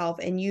on yourself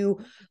and you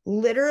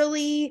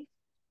literally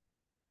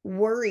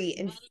worry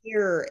and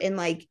fear and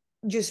like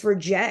just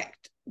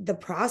reject the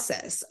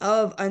process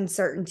of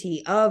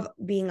uncertainty, of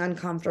being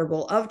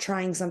uncomfortable, of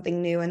trying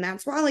something new. And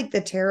that's why like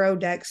the tarot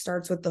deck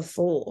starts with the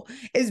Fool,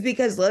 is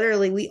because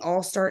literally we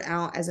all start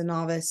out as a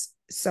novice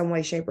some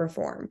way, shape, or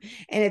form.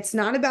 And it's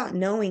not about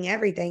knowing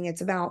everything.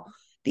 It's about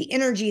the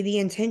energy, the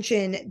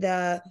intention,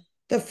 the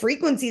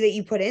frequency that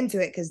you put into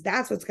it, because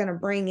that's what's going to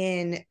bring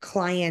in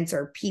clients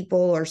or people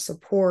or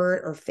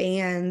support or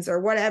fans or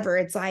whatever.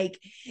 It's like,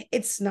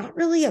 it's not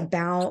really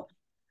about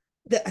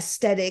the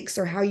aesthetics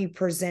or how you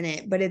present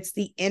it, but it's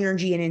the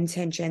energy and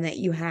intention that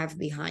you have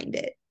behind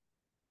it.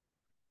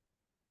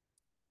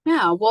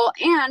 Yeah, well,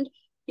 and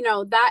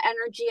that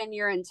energy and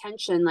your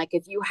intention, like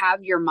if you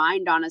have your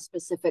mind on a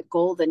specific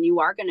goal, then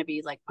you are going to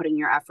be like putting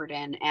your effort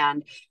in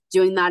and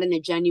doing that in a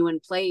genuine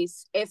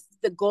place. If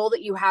the goal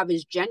that you have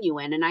is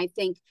genuine, and I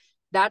think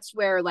that's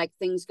where like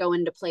things go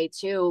into play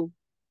too,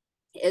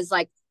 is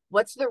like,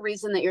 what's the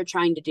reason that you're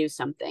trying to do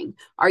something?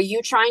 Are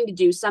you trying to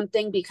do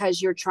something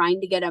because you're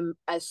trying to get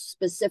a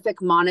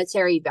specific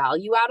monetary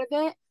value out of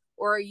it?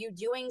 Or are you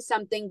doing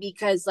something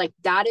because like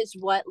that is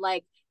what,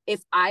 like,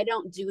 if I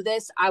don't do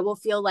this, I will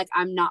feel like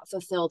I'm not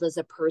fulfilled as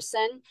a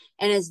person?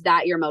 And is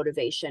that your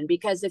motivation?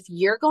 Because if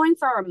you're going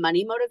for a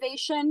money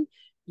motivation,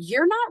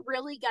 you're not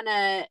really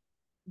gonna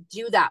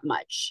do that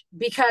much,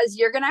 because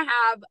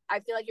I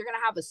feel like you're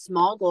gonna have a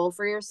small goal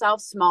for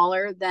yourself,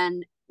 smaller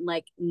than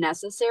like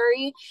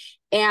necessary,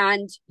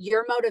 and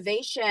your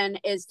motivation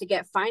is to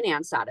get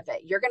finance out of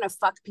it. You're going to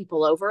fuck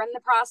people over in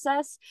the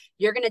process.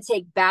 You're going to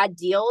take bad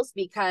deals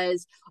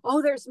because,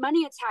 oh, there's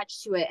money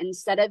attached to it.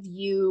 Instead of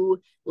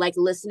you like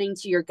listening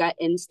to your gut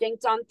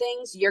instinct on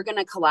things, you're going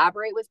to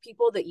collaborate with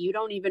people that you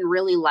don't even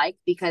really like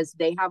because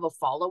they have a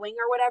following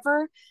or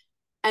whatever.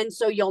 And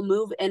so you'll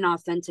move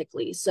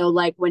inauthentically. So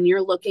like when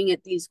you're looking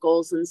at these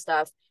goals and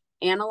stuff,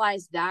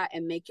 analyze that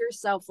and make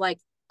yourself like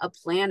a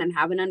plan and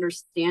have an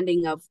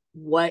understanding of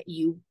what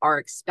you are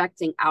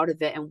expecting out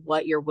of it and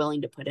what you're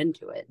willing to put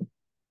into it.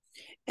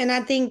 And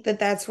I think that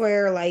that's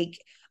where like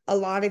a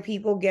lot of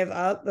people give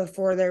up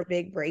before their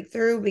big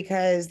breakthrough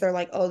because they're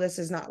like, oh, this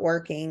is not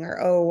working,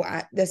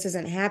 or this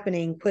isn't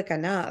happening quick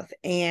enough.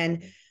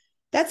 And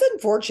that's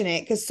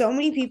unfortunate because so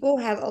many people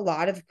have a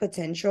lot of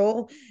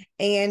potential.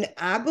 And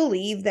I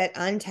believe that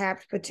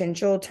untapped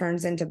potential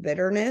turns into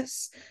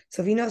bitterness.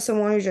 So if you know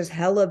someone who's just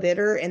hella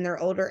bitter in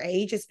their older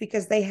age, it's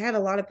because they had a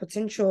lot of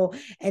potential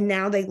and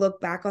now they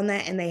look back on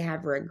that and they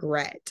have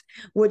regret,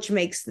 which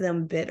makes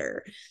them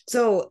bitter.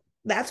 So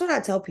that's what I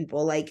tell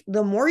people. Like,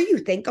 the more you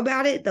think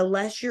about it, the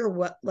less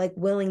you're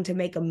willing to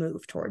make a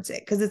move towards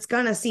it, because it's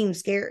gonna seem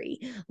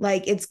scary.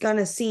 Like, it's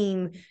gonna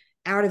seem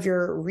out of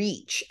your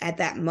reach at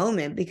that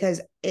moment,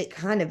 because it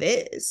kind of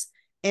is.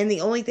 And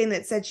the only thing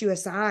that sets you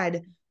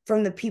aside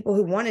from the people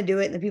who want to do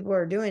it and the people who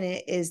are doing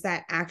it is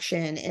that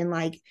action. And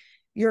like,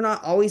 you're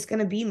not always going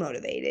to be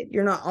motivated.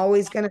 You're not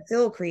always going to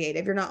feel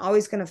creative. You're not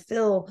always going to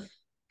feel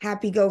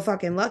happy go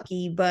fucking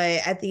lucky.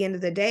 But at the end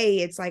of the day,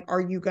 it's like,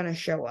 are you going to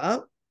show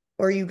up,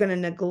 or are you going to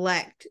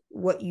neglect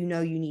what you know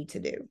you need to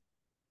do?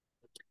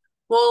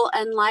 Well,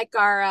 and like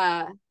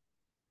our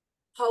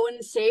Ho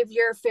and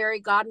Savior fairy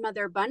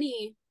godmother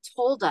Bunny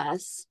told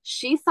us,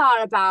 she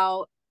thought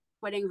about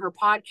quitting her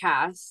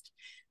podcast.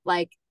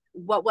 Like,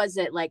 what was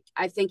it? Like,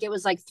 I think it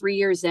was like 3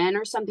 years in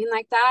or something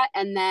like that.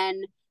 And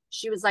then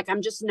she was like,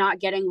 I'm just not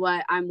getting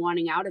what I'm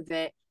wanting out of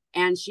it.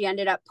 And she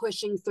ended up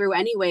pushing through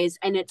anyways.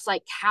 And it's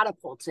like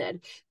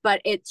catapulted.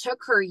 But it took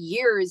her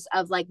years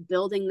of like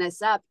building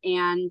this up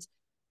and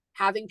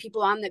having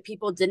people on that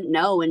people didn't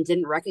know and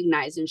didn't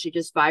recognize, and she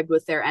just vibed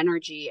with their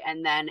energy,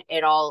 and then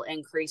it all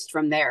increased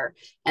from there.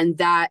 And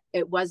that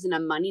it wasn't a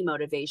money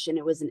motivation,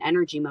 it was an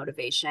energy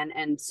motivation.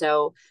 And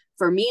so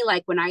for me,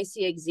 like when I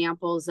see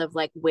examples of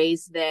like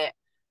ways that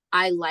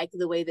I like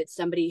the way that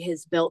somebody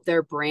has built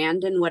their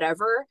brand and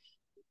whatever,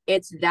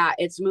 it's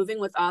moving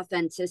with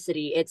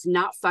authenticity. It's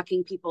not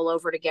fucking people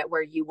over to get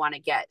where you want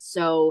to get.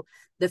 So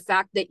the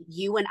fact that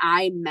you and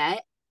I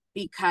met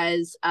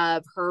because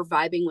of her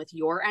vibing with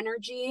your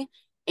energy,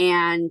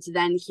 and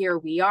then here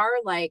we are,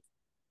 like,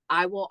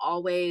 I will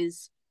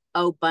always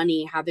owe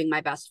Bunny having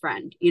my best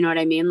friend, you know what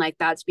I mean? Like,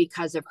 that's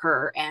because of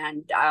her,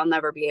 and I'll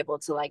never be able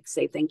to like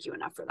say thank you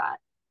enough for that.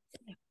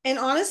 And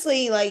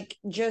honestly, like,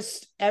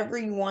 just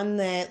everyone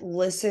that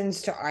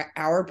listens to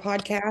our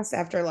podcast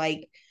after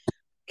like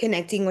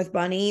connecting with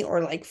Bunny,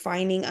 or like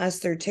finding us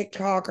through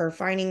TikTok, or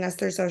finding us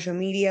through social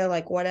media,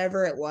 like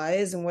whatever it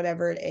was and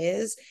whatever it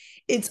is,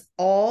 it's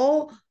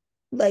all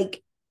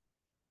like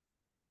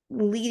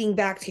leading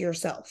back to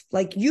yourself.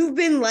 Like, you've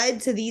been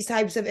led to these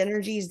types of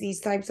energies,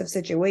 these types of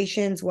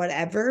situations,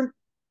 whatever,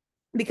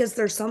 because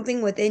there's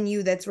something within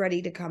you that's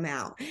ready to come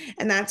out.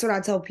 And that's what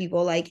I tell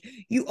people. Like,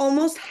 you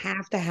almost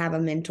have to have a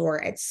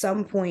mentor at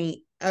some point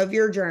of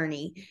your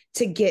journey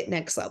to get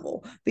next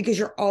level, because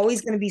you're always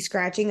going to be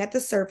scratching at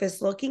the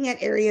surface, looking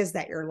at areas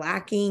that you're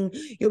lacking.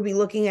 You'll be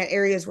looking at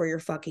areas where you're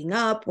fucking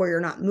up, where you're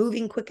not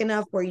moving quick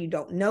enough, where you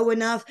don't know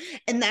enough.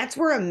 And that's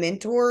where a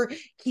mentor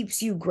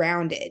keeps you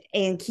grounded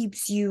and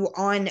keeps you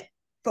on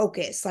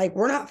focus. Like,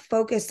 we're not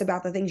focused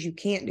about the things you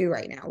can't do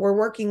right now. We're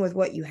working with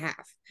what you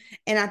have.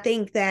 And I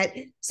think that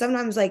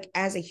sometimes, like,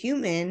 as a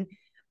human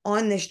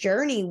on this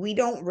journey, we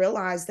don't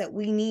realize that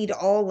we need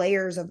all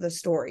layers of the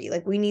story.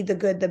 Like, we need the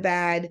good, the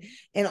bad,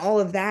 and all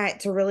of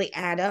that to really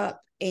add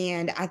up.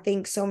 And I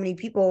think so many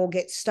people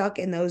get stuck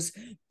in those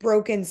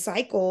broken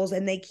cycles,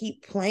 and they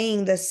keep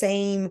playing the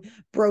same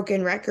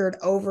broken record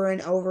over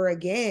and over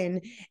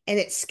again. And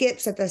it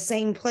skips at the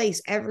same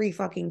place every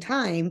fucking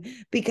time,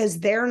 because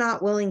they're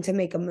not willing to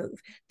make a move.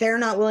 They're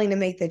not willing to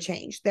make the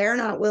change. They're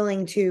not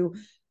willing to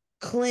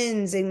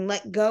cleanse and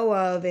let go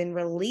of and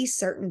release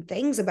certain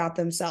things about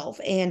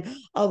themselves. And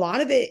a lot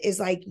of it is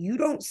like, you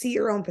don't see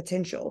your own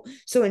potential.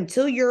 So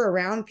until you're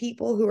around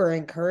people who are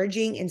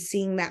encouraging and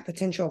seeing that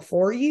potential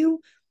for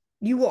you,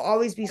 you will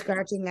always be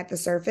scratching at the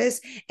surface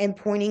and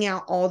pointing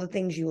out all the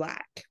things you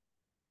lack.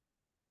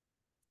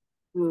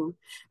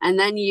 And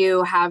then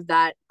you have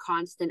that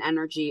constant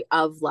energy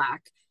of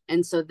lack.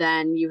 And so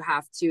then you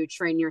have to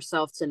train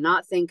yourself to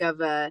not think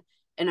of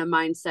in a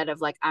mindset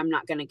of like, I'm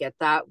not going to get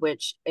that,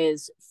 which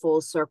is full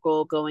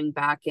circle going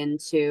back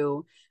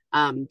into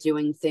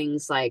doing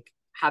things like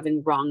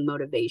having wrong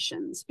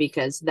motivations,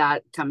 because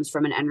that comes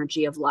from an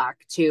energy of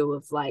lack too,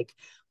 of like,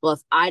 well,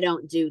 if I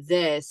don't do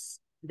this,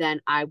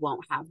 then I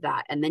won't have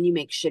that. And then you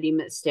make shitty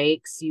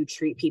mistakes, you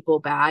treat people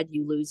bad,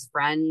 you lose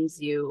friends,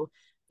 you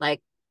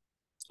like,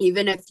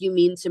 even if you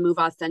mean to move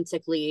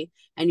authentically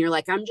and you're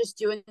like, I'm just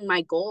doing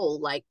my goal,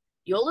 like,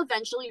 you'll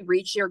eventually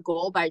reach your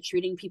goal by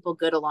treating people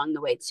good along the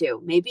way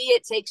too. Maybe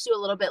it takes you a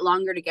little bit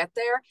longer to get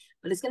there,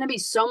 but it's going to be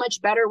so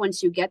much better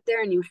once you get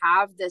there and you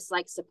have this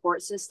like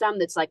support system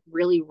that's like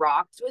really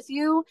rocked with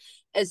you,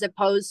 as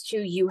opposed to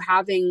you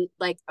having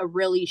like a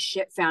really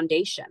shit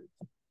foundation.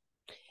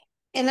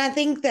 And I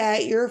think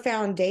that your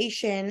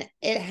foundation,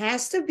 it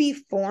has to be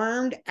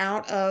formed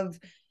out of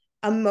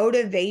a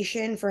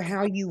motivation for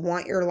how you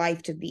want your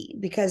life to be,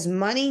 because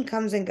money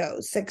comes and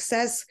goes.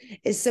 Success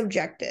is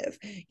subjective.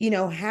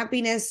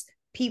 Happiness,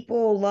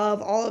 people,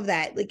 love, all of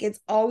that. Like,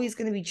 it's always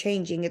going to be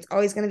changing. It's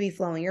always going to be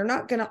flowing. You're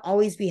not going to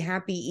always be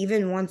happy,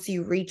 even once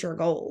you reach your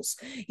goals.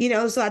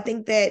 So I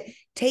think that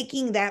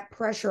taking that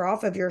pressure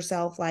off of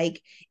yourself, like,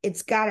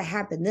 it's got to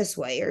happen this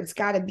way, or it's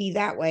got to be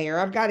that way, or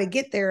I've got to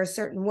get there a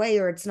certain way,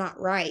 or it's not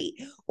right,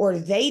 or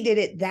they did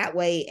it that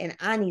way and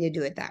I need to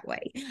do it that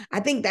way. I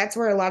think that's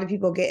where a lot of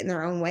people get in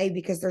their own way,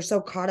 because they're so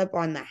caught up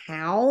on the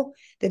how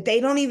that they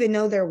don't even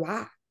know their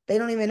why. They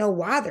don't even know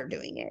why they're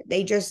doing it.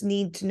 They just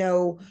need to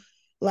know,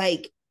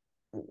 like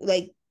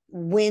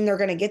when they're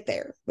going to get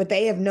there, but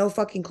they have no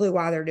fucking clue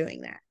why they're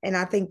doing that. And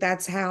I think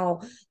that's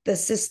how the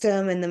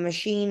system and the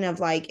machine of,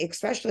 like,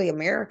 especially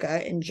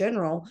America in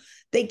general,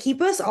 they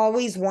keep us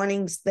always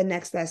wanting the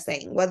next best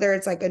thing, whether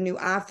it's like a new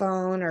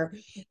iPhone or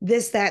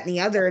this, that, and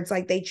the other. It's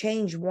like they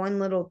change one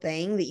little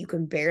thing that you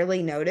can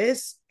barely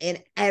notice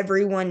and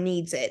everyone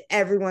needs it.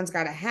 Everyone's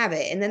got to have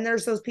it. And then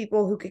there's those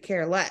people who could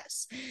care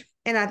less.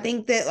 And I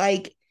think that,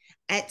 like,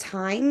 at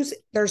times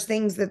there's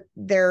things that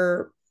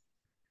they're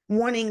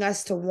wanting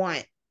us to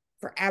want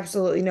for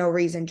absolutely no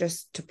reason,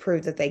 just to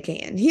prove that they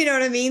can. You know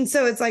what I mean?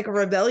 So it's like a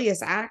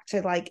rebellious act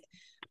to, like,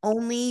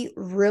 only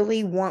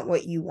really want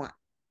what you want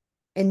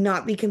and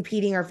not be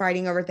competing or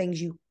fighting over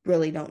things you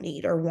really don't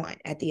need or want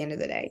at the end of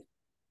the day.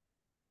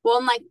 Well,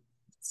 and like,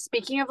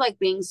 speaking of like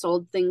being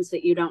sold things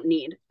that you don't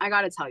need, I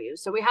gotta tell you.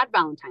 So we had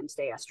Valentine's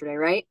Day yesterday,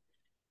 right?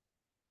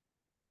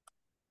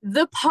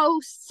 The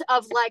posts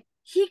of like,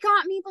 he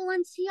got me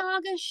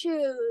Balenciaga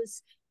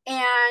shoes, and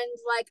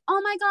like,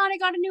 oh my God, I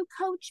got a new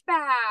Coach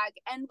bag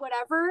and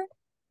whatever.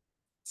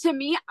 To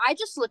me, I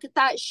just look at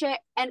that shit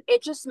and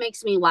it just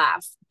makes me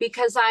laugh,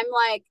 because I'm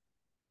like,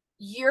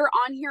 you're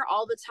on here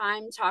all the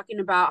time talking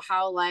about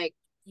how like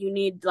you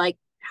need like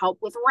help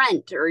with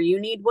rent or you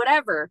need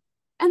whatever.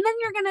 And then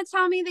you're going to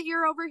tell me that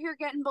you're over here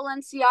getting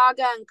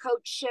Balenciaga and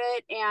Coach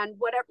shit and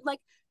whatever. Like,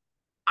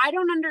 I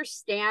don't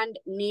understand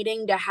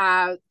needing to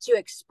have to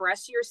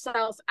express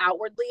yourself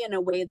outwardly in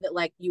a way that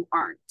like you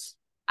aren't.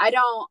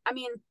 I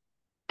mean,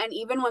 and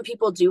even when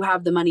people do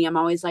have the money, I'm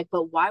always like,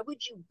 but why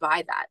would you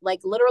buy that? Like,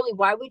 literally,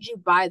 why would you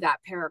buy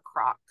that pair of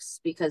Crocs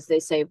because they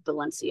say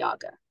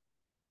Balenciaga?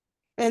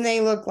 And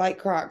they look like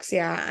Crocs.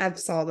 Yeah, I've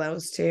saw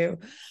those too.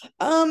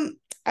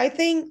 I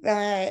think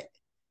that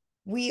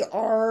we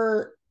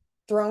are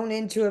thrown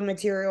into a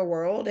material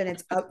world, and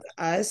it's up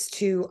to us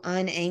to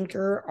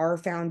unanchor our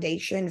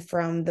foundation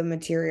from the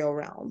material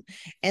realm,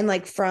 and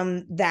like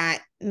from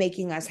that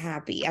making us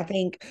happy. I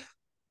think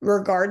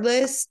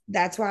regardless,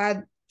 that's why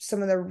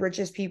some of the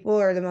richest people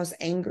are the most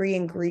angry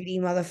and greedy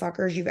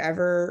motherfuckers you've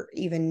ever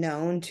even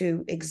known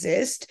to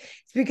exist.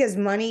 It's because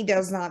money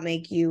does not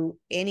make you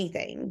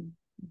anything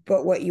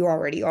but what you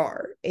already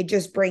are. It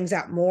just brings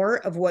out more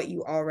of what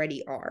you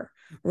already are,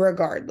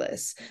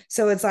 regardless.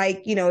 So it's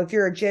like, if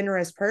you're a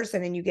generous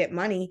person and you get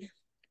money,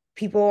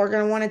 people are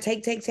going to want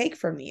to take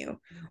from you.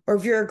 Or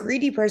if you're a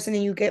greedy person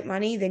and you get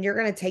money, then you're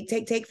going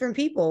to take from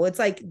people. It's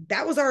like,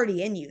 that was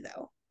already in you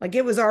though. Like,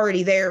 it was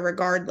already there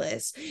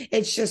regardless.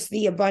 It's just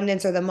the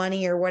abundance or the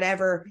money or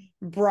whatever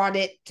brought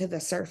it to the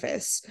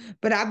surface.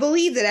 But I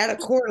believe that at a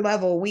core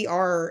level, we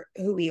are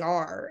who we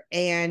are,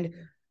 and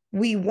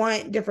we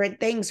want different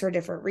things for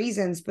different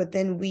reasons, but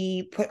then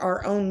we put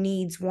our own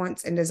needs,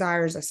 wants, and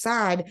desires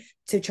aside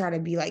to try to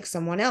be like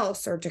someone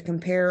else or to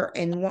compare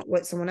and want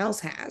what someone else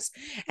has.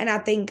 And I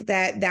think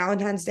that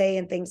Valentine's Day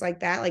and things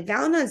like that, like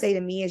Valentine's Day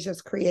to me is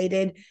just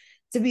created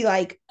to be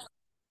like,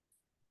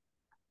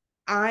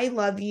 I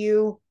love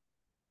you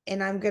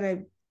and I'm going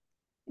to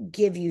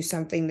give you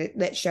something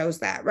that shows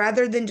that,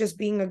 rather than just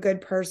being a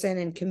good person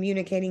and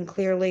communicating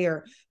clearly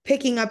or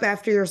picking up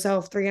after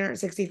yourself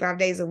 365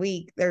 days a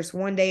week. There's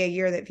one day a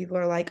year that people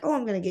are like, oh,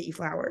 I'm going to get you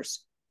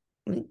flowers.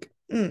 Like,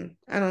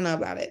 I don't know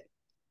about it.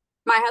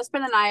 My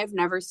husband and I have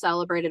never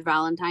celebrated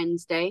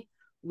Valentine's Day.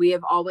 We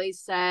have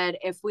always said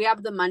if we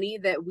have the money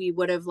that we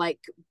would have like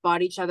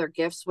bought each other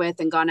gifts with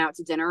and gone out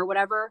to dinner or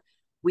whatever,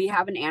 we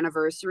have an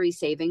anniversary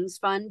savings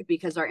fund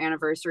because our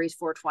anniversary is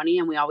 420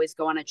 and we always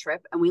go on a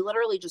trip, and we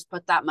literally just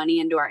put that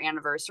money into our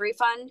anniversary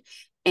fund,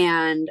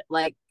 and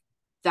like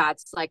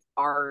that's like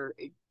our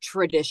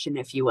tradition,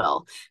 if you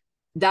will.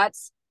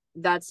 That's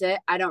it.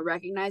 I don't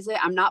recognize it.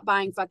 I'm not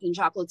buying fucking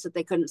chocolates that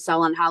they couldn't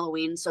sell on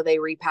Halloween, so they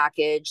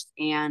repackaged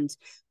and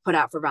put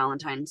out for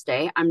Valentine's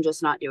Day. I'm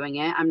just not doing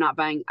it. I'm not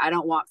buying, I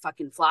don't want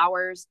fucking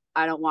flowers.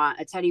 I don't want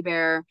a teddy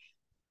bear.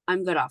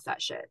 I'm good off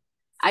that shit.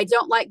 I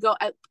don't like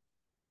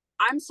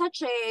I'm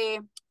such a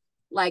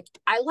like,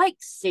 I like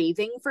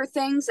saving for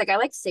things. Like, I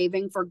like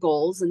saving for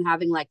goals and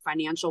having like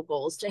financial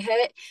goals to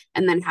hit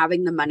and then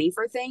having the money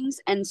for things.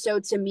 And so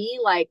to me,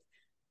 like,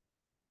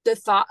 the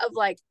thought of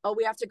like, oh,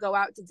 we have to go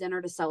out to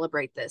dinner to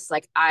celebrate this.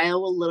 Like, I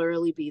will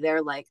literally be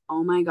there like,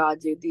 oh my God,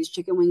 dude, these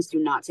chicken wings do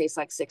not taste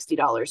like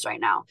 $60 right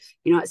now.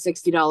 You know what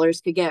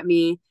 $60 could get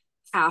me?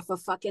 Half a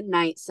fucking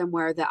night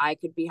somewhere that I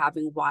could be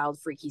having wild,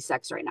 freaky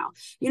sex right now.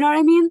 You know what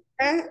I mean?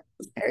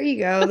 There you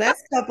go.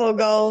 That's couple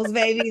goals,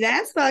 baby.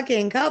 That's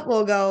fucking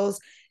couple goals.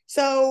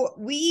 So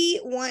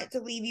we want to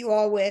leave you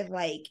all with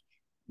like,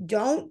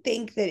 don't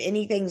think that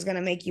anything's going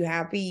to make you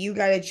happy. You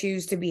got to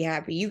choose to be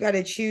happy. You got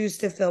to choose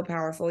to feel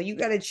powerful. You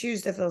got to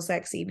choose to feel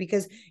sexy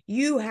because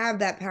you have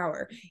that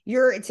power.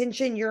 Your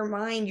attention, your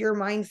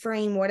mind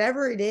frame,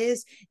 whatever it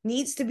is,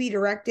 needs to be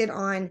directed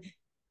on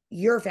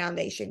your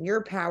foundation,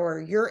 your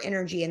power, your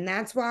energy. And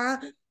that's why,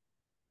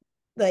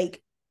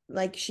 like,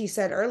 like she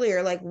said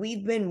earlier, like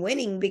we've been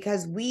winning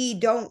because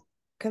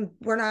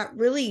we're not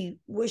really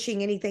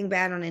wishing anything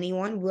bad on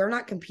anyone. We're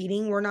not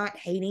competing. We're not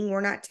hating.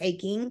 We're not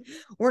taking.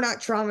 We're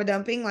not trauma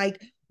dumping.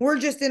 Like, we're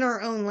just in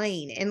our own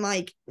lane. And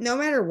like, no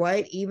matter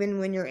what, even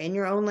when you're in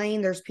your own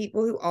lane, there's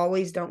people who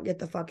always don't get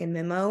the fucking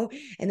memo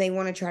and they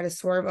want to try to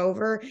swerve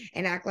over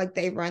and act like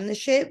they run the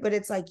shit. But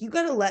it's like, you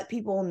got to let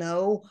people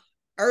know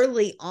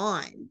early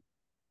on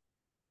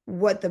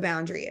what the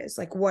boundary is,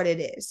 like what it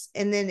is.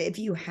 And then if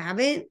you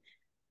haven't,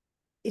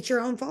 it's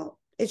your own fault.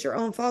 It's your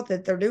own fault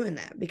that they're doing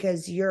that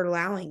because you're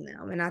allowing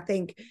them. And I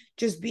think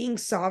just being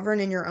sovereign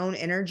in your own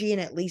energy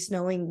and at least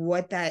knowing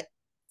what that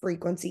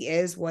frequency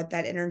is, what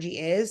that energy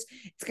is,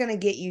 it's going to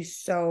get you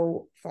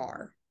so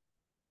far.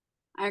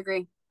 I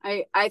agree.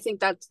 I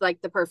think that's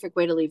like the perfect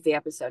way to leave the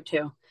episode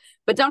too.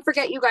 But don't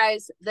forget, you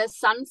guys, the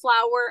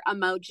sunflower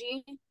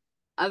emoji.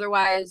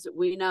 Otherwise,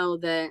 we know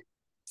that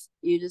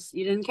you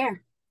didn't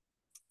care.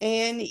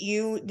 And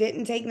you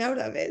didn't take note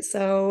of it.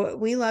 So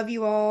we love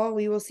you all.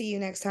 We will see you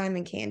next time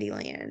in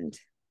Candyland.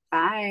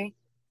 Bye.